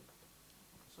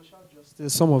 Social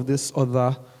justice, some of these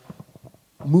other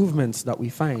movements that we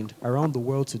find around the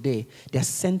world today, they're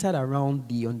centered around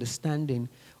the understanding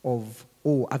of,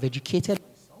 I've educated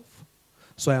myself,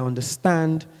 so I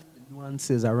understand the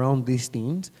nuances around these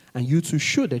things, and you too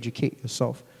should educate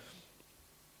yourself.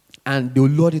 And they'll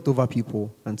lord it over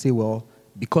people and say, well,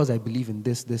 because I believe in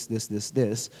this,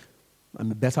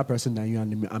 I'm a better person than you,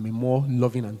 and I'm a more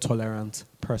loving and tolerant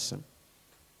person.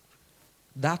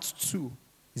 That too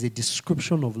is a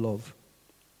description of love.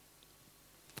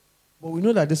 But we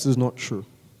know that this is not true.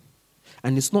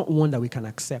 And it's not one that we can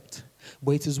accept.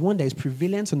 But it is one that is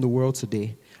prevalent in the world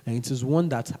today. And it is one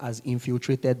that has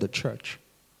infiltrated the church.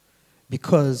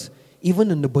 Because even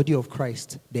in the body of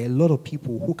Christ, there are a lot of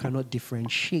people who cannot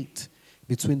differentiate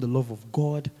between the love of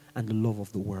God and the love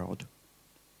of the world.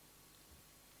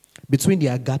 Between the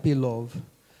agape love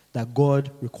that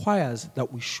God requires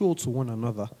that we show to one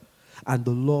another and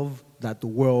the love that the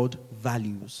world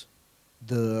values,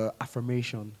 the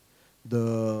affirmation,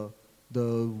 the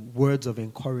words of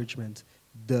encouragement,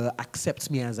 the accept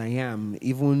me as I am,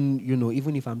 even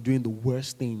if I'm doing the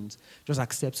worst things, just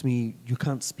accept me, you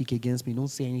can't speak against me, don't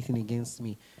say anything against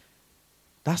me.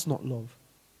 That's not love.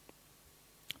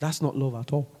 That's not love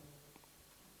at all.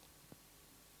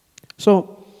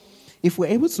 So, if we're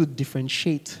able to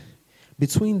differentiate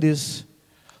between these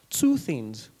two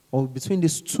things, or between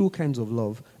these two kinds of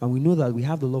love, and we know that we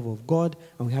have the love of God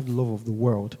and we have the love of the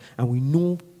world, and we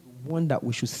know one that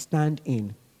we should stand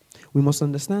in, we must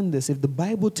understand this. If the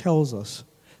Bible tells us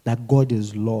that God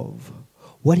is love,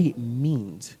 what it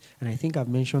means, and I think I've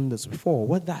mentioned this before,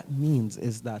 what that means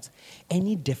is that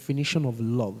any definition of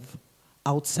love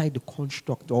outside the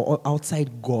construct or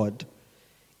outside God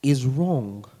is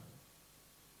wrong.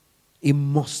 It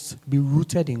must be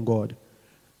rooted in God.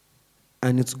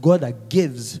 And it's God that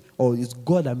gives, or it's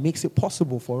God that makes it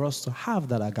possible for us to have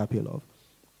that agape love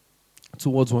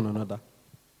towards one another.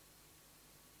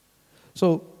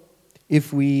 So,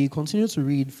 if we continue to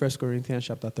read 1 Corinthians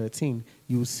chapter 13,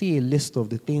 you will see a list of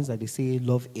the things that they say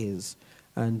love is.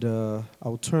 And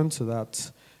I'll turn to that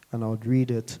and I'll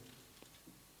read it,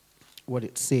 what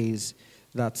it says,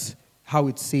 how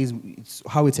it's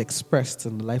expressed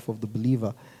in the life of the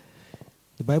believer.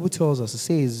 The Bible tells us, it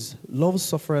says, love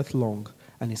suffereth long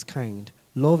and is kind.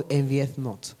 Love envieth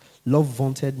not. Love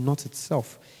vaunteth not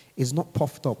itself, is not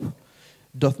puffed up,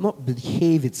 doth not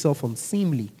behave itself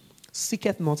unseemly,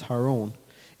 seeketh not her own,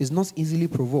 is not easily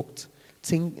provoked,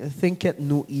 thinketh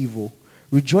no evil,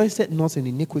 rejoiceth not in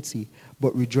iniquity,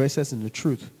 but rejoiceth in the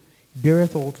truth,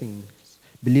 beareth all things,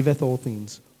 believeth all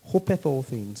things, hopeth all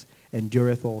things,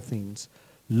 endureth all things.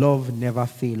 Love never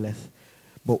faileth.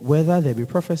 But whether there be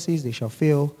prophecies, they shall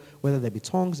fail. Whether there be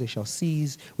tongues, they shall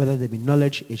cease. Whether there be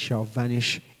knowledge, it shall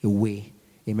vanish away.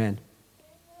 Amen.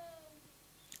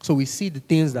 So we see the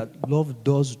things that love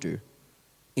does do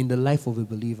in the life of a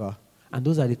believer. And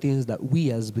those are the things that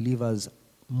we as believers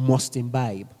must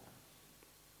imbibe.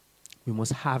 We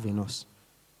must have in us.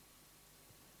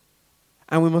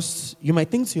 And you might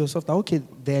think to yourself that, okay,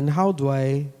 then how do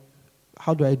I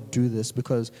do this?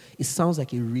 Because it sounds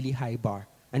like a really high bar.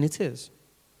 And it is.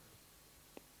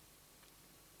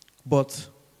 But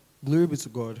glory be to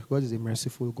God. God is a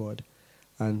merciful God.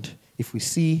 And if we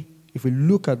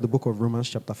look at the book of Romans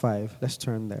chapter 5, let's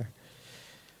turn there.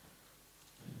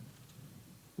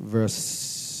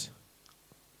 Verse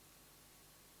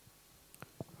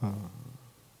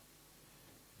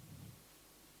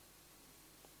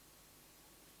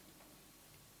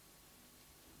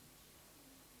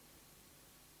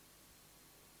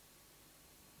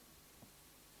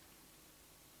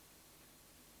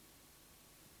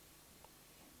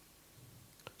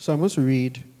So I'm going to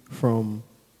read from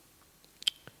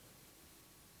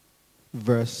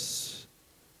verse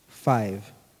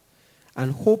 5.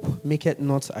 And hope maketh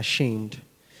not ashamed,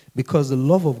 because the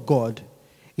love of God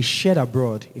is shed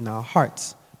abroad in our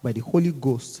hearts by the Holy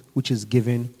Ghost, which is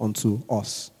given unto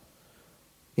us.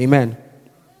 Amen.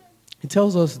 It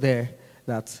tells us there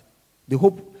that the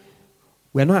hope,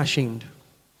 we're not ashamed,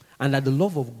 and that the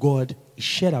love of God is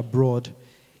shed abroad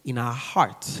in our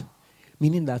hearts,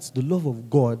 meaning that the love of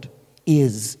God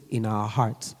is in our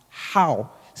hearts. How?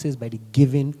 It says by the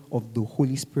giving of the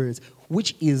Holy Spirit,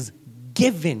 which is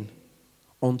given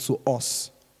unto us.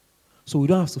 So we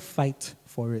don't have to fight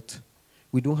for it.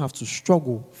 We don't have to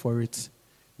struggle for it.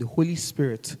 The Holy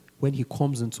Spirit, when he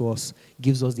comes into us,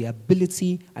 gives us the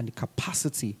ability and the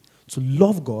capacity to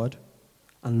love God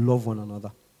and love one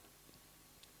another.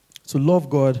 To love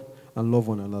God and love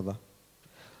one another.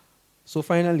 So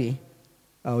finally,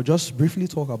 I'll just briefly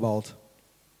talk about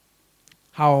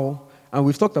how, and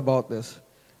we've talked about this,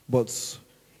 but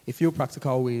a few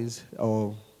practical ways,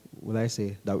 or would I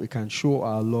say, that we can show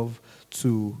our love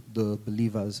to the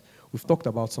believers. We've talked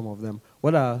about some of them.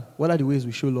 What are the ways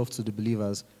we show love to the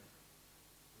believers?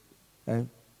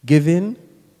 Giving,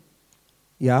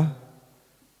 yeah.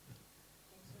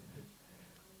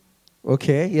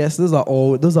 Okay, yes, those are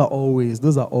all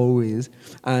ways.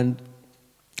 And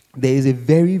there is a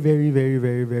very, very, very,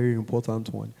 very, very important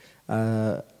one.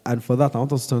 And for that, I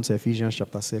want us to turn to Ephesians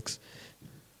chapter 6.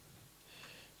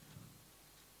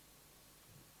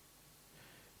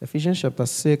 Ephesians chapter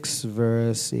 6,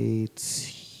 verse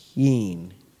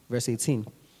 18. Verse 18.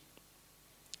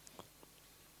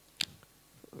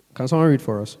 Can someone read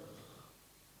for us?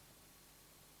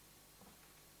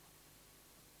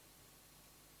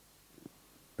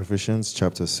 Ephesians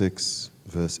chapter 6,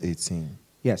 verse 18.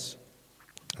 Yes.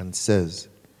 And it says,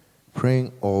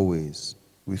 praying always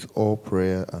with all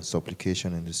prayer and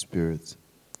supplication in the Spirit,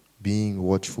 being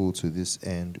watchful to this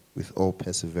end with all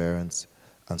perseverance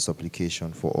and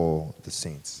supplication for all the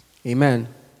saints. Amen.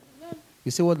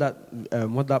 You see what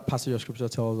that passage of scripture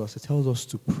tells us? It tells us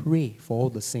to pray for all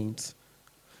the saints.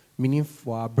 Meaning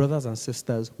for our brothers and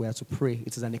sisters, we are to pray.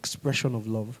 It is an expression of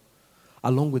love.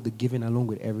 Along with the giving, along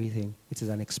with everything, it is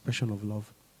an expression of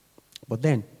love. But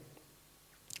then,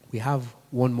 we have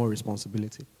one more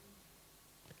responsibility.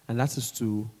 And that is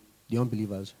to the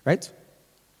unbelievers, right?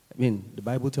 I mean, the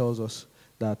Bible tells us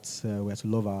that we are to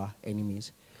love our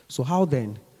enemies. So how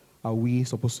then are we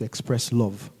supposed to express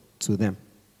love to them?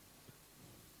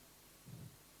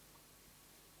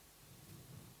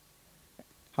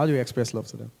 How do we express love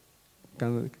to them?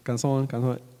 Can someone,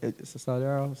 Sister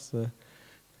Adara,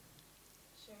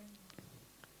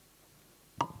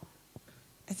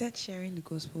 I said sharing the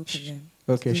gospel to them.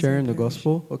 Okay, sharing the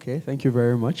gospel. Okay, thank you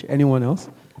very much. Anyone else?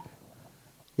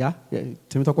 Yeah?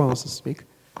 Timitokwa wants to speak.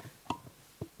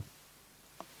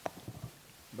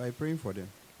 By praying for them.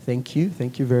 Thank you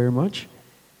very much.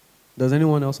 Does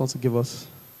anyone else want to give us?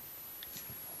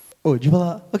 Oh,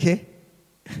 Jibala, okay.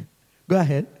 Go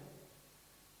ahead.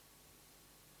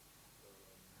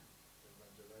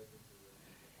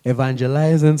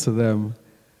 Evangelizing to them.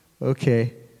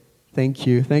 Okay. Thank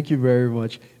you very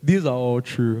much. These are all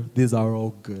true. These are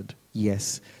all good.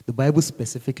 Yes. The Bible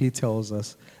specifically tells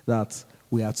us that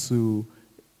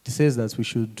it says that we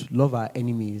should love our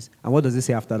enemies. And what does it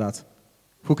say after that?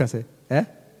 Who can say?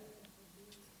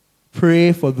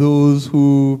 Pray for those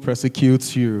who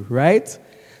persecute you, right?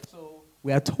 So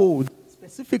we are told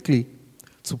specifically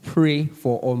to pray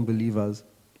for unbelievers.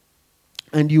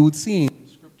 And you would see in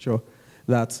Scripture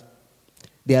that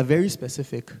they are very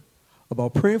specific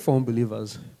about praying for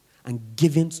unbelievers and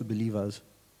giving to believers.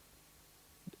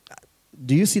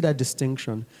 Do you see that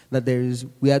distinction? That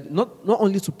we are not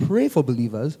only to pray for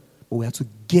believers, but we are to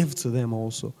give to them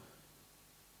also.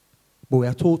 But we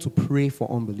are told to pray for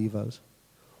unbelievers.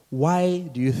 Why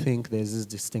do you think there's this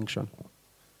distinction?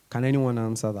 Can anyone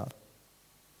answer that?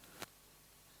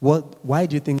 Why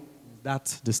do you think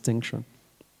that distinction?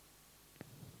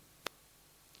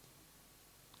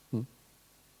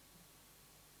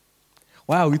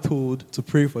 Why are we told to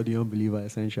pray for the unbeliever,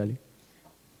 essentially?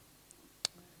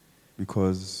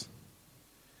 Because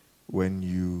you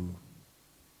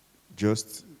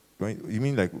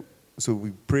mean like, so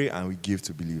we pray and we give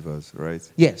to believers, right?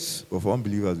 Yes. But for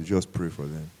unbelievers, we just pray for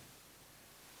them.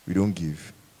 We don't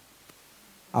give.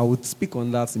 I would speak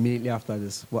on that immediately after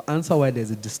this. Well, answer why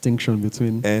there's a distinction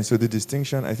between... And so the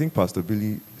distinction, I think Pastor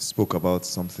Billy spoke about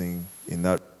something in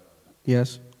that.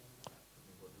 Yes.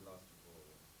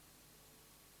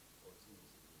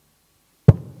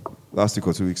 Last week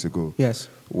or 2 weeks ago. Yes.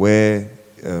 Where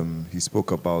he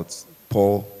spoke about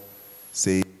Paul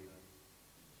saying,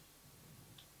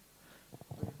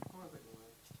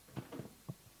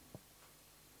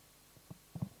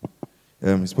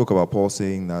 he spoke about Paul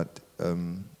saying that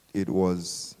it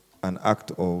was an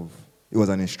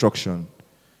instruction,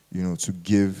 to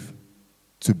give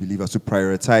to believers, to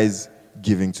prioritize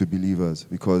giving to believers,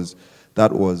 because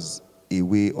that was a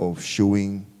way of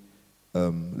showing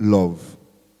love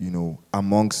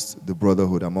amongst the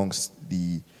brotherhood, amongst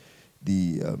the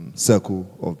circle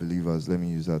of believers. Let me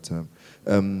use that term.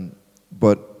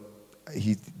 But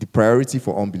the priority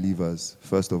for unbelievers,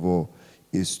 first of all,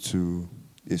 is to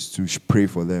pray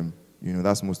for them.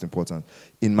 That's most important.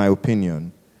 In my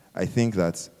opinion, I think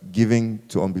that giving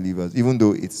to unbelievers, even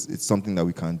though it's something that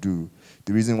we can do,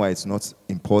 the reason why it's not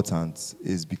important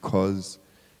is because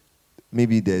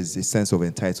maybe there's a sense of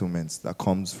entitlement that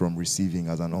comes from receiving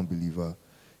as an unbeliever,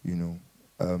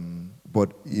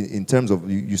 But in terms of,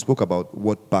 you spoke about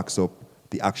what backs up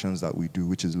the actions that we do,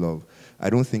 which is love. I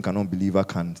don't think an unbeliever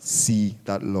can see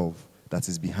that love that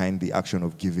is behind the action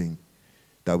of giving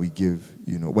that we give,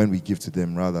 when we give to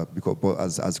them rather. But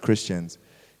as Christians,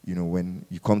 when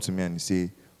you come to me and you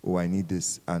say, oh, I need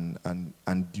this, and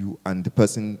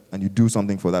you do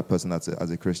something for that person as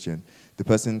a Christian, the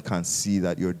person can see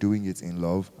that you're doing it in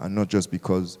love and not just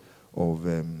because of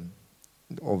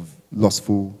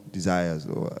lustful desires,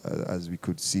 or as we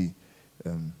could see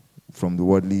from the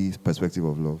worldly perspective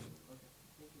of love. Okay.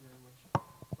 Thank you very much.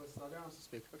 Sadara wants to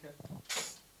speak. Okay.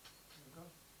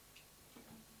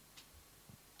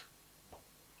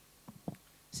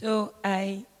 So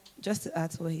just to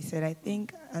add to what he said, I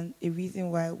think a reason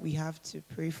why we have to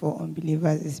pray for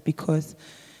unbelievers is because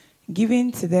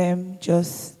giving to them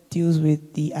just deals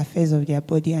with the affairs of their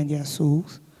body and their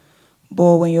souls.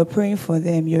 But when you're praying for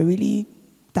them, you're really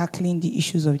tackling the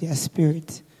issues of their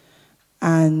spirit.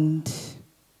 And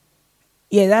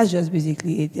yeah, that's just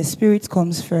basically it. The spirit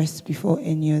comes first before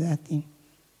any other thing.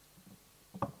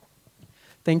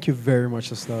 Thank you very much,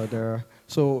 Sister Adara.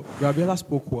 So, Rabiola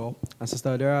spoke well, and Sister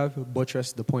Adara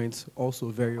buttressed the point also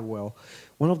very well.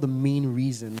 One of the main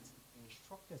reasons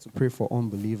instructed to pray for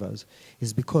unbelievers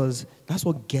is because that's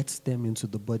what gets them into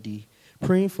the body.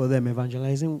 Praying for them,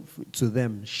 evangelizing to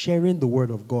them, sharing the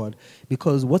word of God.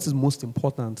 Because what is most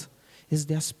important is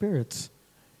their spirit.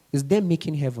 Is them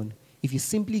making heaven. If you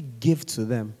simply give to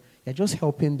them, you're just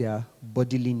helping their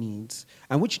bodily needs.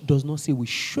 And which does not say we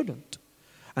shouldn't.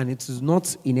 And it is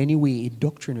not in any way a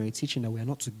doctrine or a teaching that we are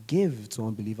not to give to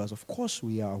unbelievers. Of course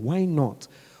we are. Why not?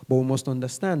 But we must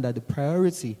understand that the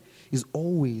priority is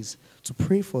always to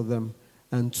pray for them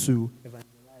and to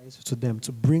evangelize to them,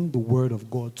 to bring the word of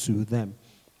God to them.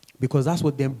 Because that's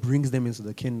what then brings them into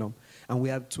the kingdom. And we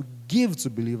have to give to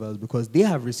believers because they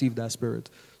have received that spirit.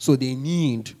 So they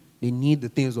need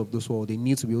the things of this world. They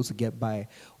need to be able to get by.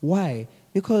 Why?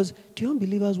 Because the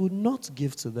unbelievers would not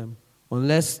give to them.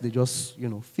 Unless they just,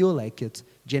 feel like it,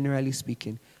 generally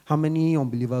speaking. How many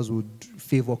unbelievers would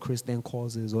favor Christian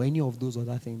causes or any of those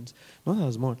other things? Not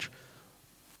as much.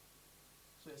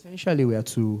 So essentially, we are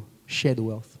to share the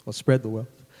wealth or spread the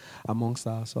wealth amongst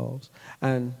ourselves.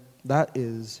 And that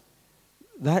is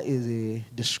a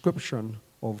description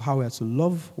of how we are to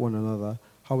love one another,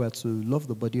 how we are to love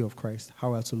the body of Christ,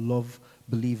 how we are to love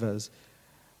believers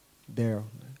there.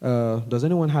 Does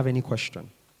anyone have any question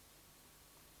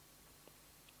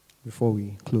before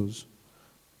we close?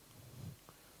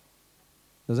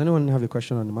 Does anyone have a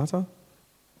question on the matter?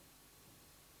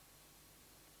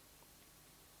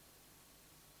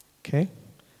 Okay.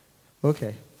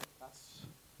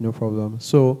 No problem.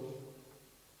 So,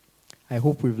 I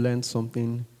hope we've learned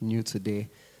something new today.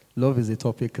 Love is a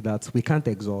topic that we can't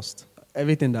exhaust.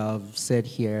 Everything that I've said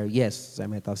here, yes, I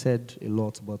might have said a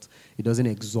lot, but it doesn't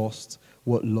exhaust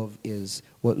what love is,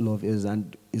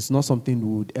 and it's not something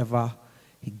we would ever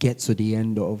get to the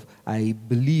end of. I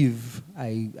believe,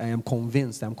 I am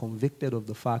convinced, I'm convicted of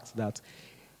the fact that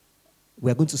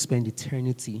we're going to spend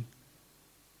eternity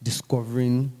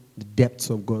discovering the depths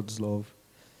of God's love.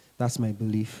 That's my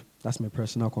belief. That's my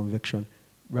personal conviction.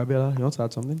 Rabiola, you want to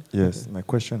add something? Yes, my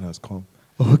question has come.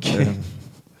 Okay.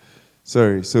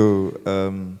 Sorry, so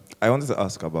I wanted to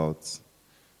ask about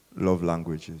love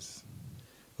languages.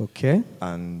 Okay.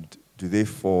 And do they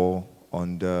fall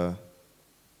under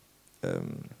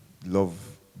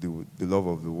love, the love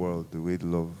of the world, the way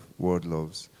the world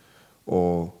loves?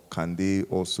 Or can they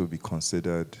also be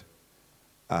considered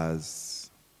as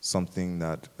something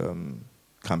that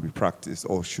can be practiced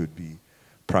or should be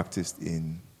practiced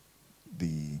in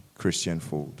the Christian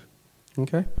fold?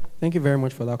 Okay. Thank you very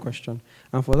much for that question.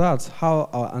 And for that, how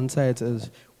I'll answer it is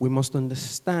we must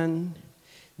understand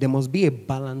there must be a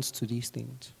balance to these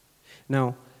things.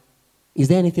 Now, is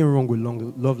there anything wrong with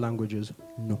love languages?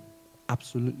 No.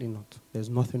 Absolutely not. There's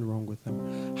nothing wrong with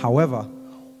them. However,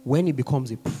 when it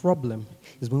becomes a problem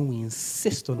is when we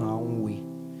insist on our own way.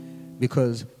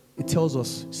 Because it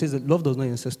says that love does not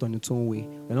insist on its own way.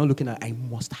 We're not looking at, I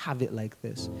must have it like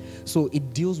this. So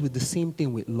it deals with the same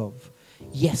thing with love.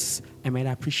 Yes, I might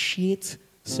appreciate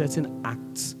certain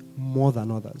acts more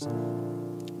than others.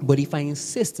 But if I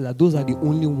insist that those are the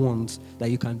only ones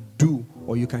that you can do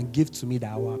or you can give to me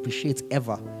that I will appreciate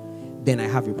ever, then I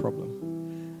have a problem.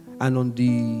 And on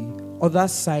the other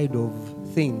side of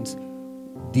things,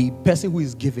 the person who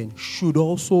is giving should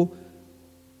also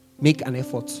make an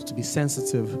effort to be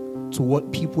sensitive to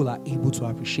what people are able to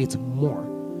appreciate more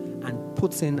and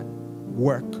put in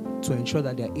work to ensure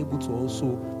that they are able to also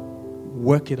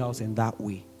work it out in that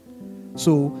way.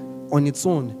 So on its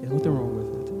own, there's nothing wrong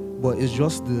with it. But it's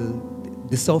just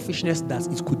the selfishness that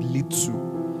it could lead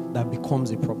to that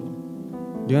becomes a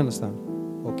problem. Do you understand?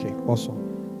 Okay,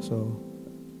 awesome. So,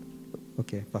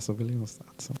 okay, Pastor Billy will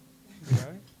start. So.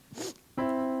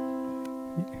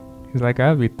 It's like I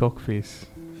have a talk face.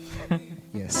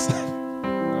 Yes.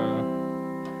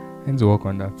 Need to work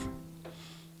on that.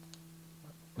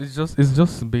 It's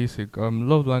just basic.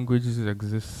 Love languages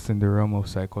exists in the realm of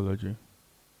psychology.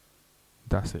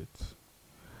 That's it.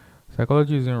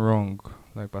 Psychology isn't wrong,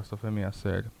 like Pastor Femi has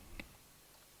said.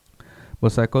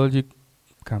 But psychology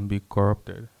can be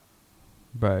corrupted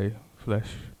by flesh.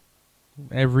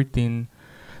 Everything,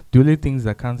 the only things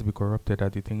that can't be corrupted are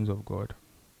the things of God.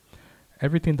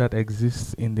 Everything that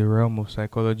exists in the realm of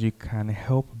psychology can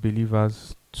help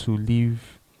believers to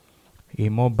live a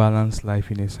more balanced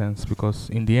life in a sense, because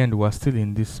in the end we're still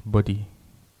in this body,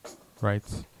 right?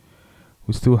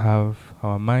 We still have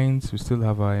our minds, we still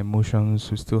have our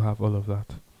emotions, we still have all of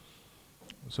that.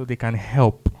 So they can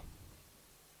help.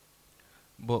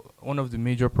 But one of the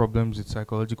major problems with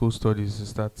psychological studies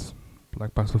is that,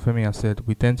 like Pastor Femi has said,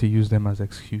 we tend to use them as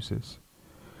excuses.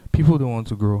 People don't want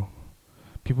to grow.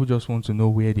 People just want to know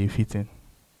where they fit in.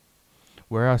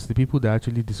 Whereas the people that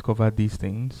actually discover these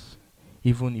things,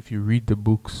 even if you read the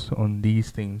books on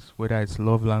these things, whether it's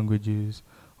love languages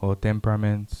or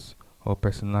temperaments or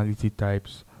personality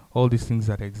types, all these things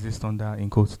that exist under, in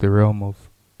quotes, the realm of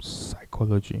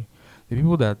psychology, the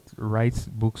people that write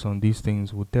books on these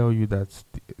things will tell you that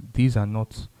these are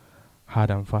not hard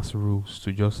and fast rules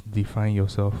to just define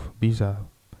yourself. These are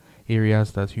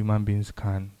areas that human beings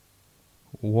can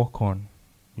work on.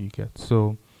 You get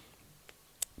so,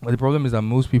 but the problem is that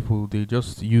most people, they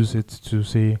just use it to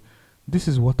say, this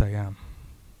is what I am,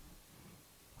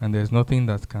 and there's nothing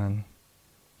that can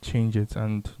change it,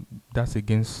 and that's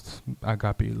against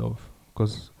agape love,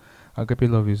 because agape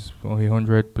love is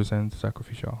 100%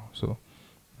 sacrificial. So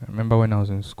I remember when I was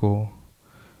in school,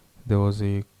 there was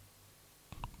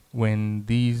when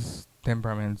these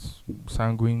temperaments,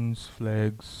 sanguines,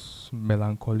 phlegs,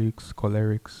 melancholics,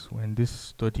 cholerics, when this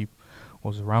study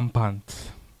was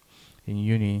rampant in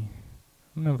uni,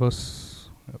 none of us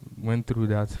went through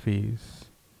that phase.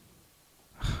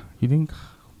 You think,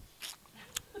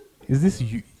 is this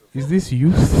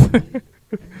youth?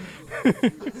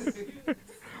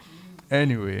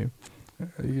 Anyway,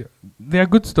 yeah, they are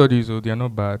good studies, or they are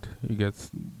not bad. You get,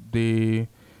 they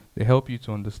help you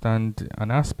to understand an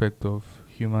aspect of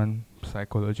human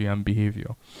psychology and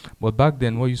behavior. But back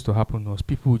then, what used to happen was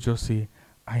people would just say,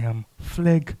 I am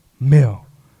phleg male.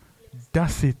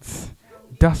 That's it.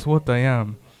 That's what I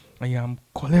am. I am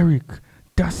choleric.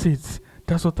 That's it.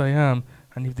 That's what I am.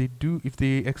 And if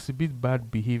they exhibit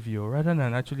bad behavior, rather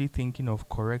than actually thinking of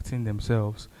correcting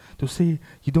themselves, to say,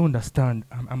 you don't understand,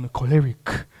 I'm a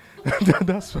choleric.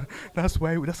 that's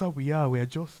how we are. We are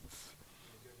just.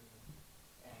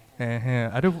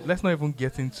 Let's not even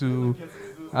get into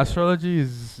astrology.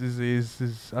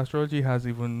 Astrology has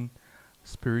even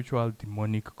spiritual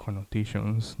demonic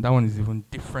connotations. That one is even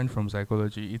different from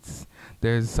psychology.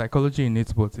 There's psychology in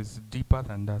it, but it's deeper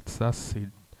than that.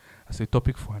 That's a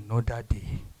topic for another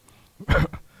day.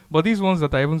 But these ones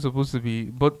that are even supposed to be,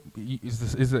 but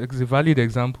it's a valid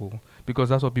example, because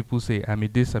that's what people say. I'm a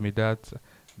this, I'm a that.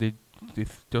 They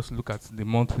just look at the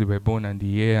month they were born and the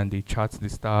year, and they chart the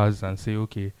stars and say,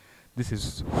 okay, this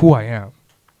is who I am.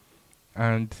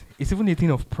 And it's even a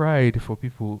thing of pride for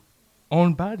people.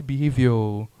 On bad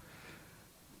behavior,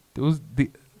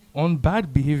 on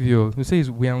bad behavior, we say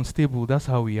we are unstable. That's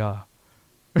how we are.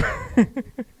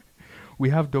 We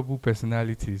have double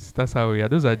personalities. That's how we are.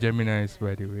 Those are Geminis,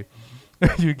 by the way.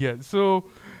 You get so.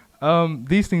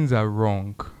 These things are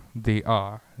wrong. They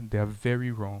are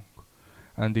very wrong,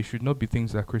 and they should not be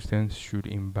things that Christians should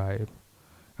imbibe.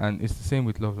 And it's the same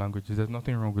with love languages. There's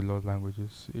nothing wrong with love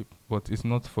languages, but it's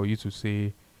not for you to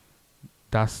say,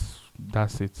 that's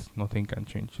it. Nothing can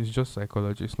change. It's just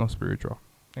psychology. It's not spiritual.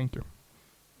 Thank you.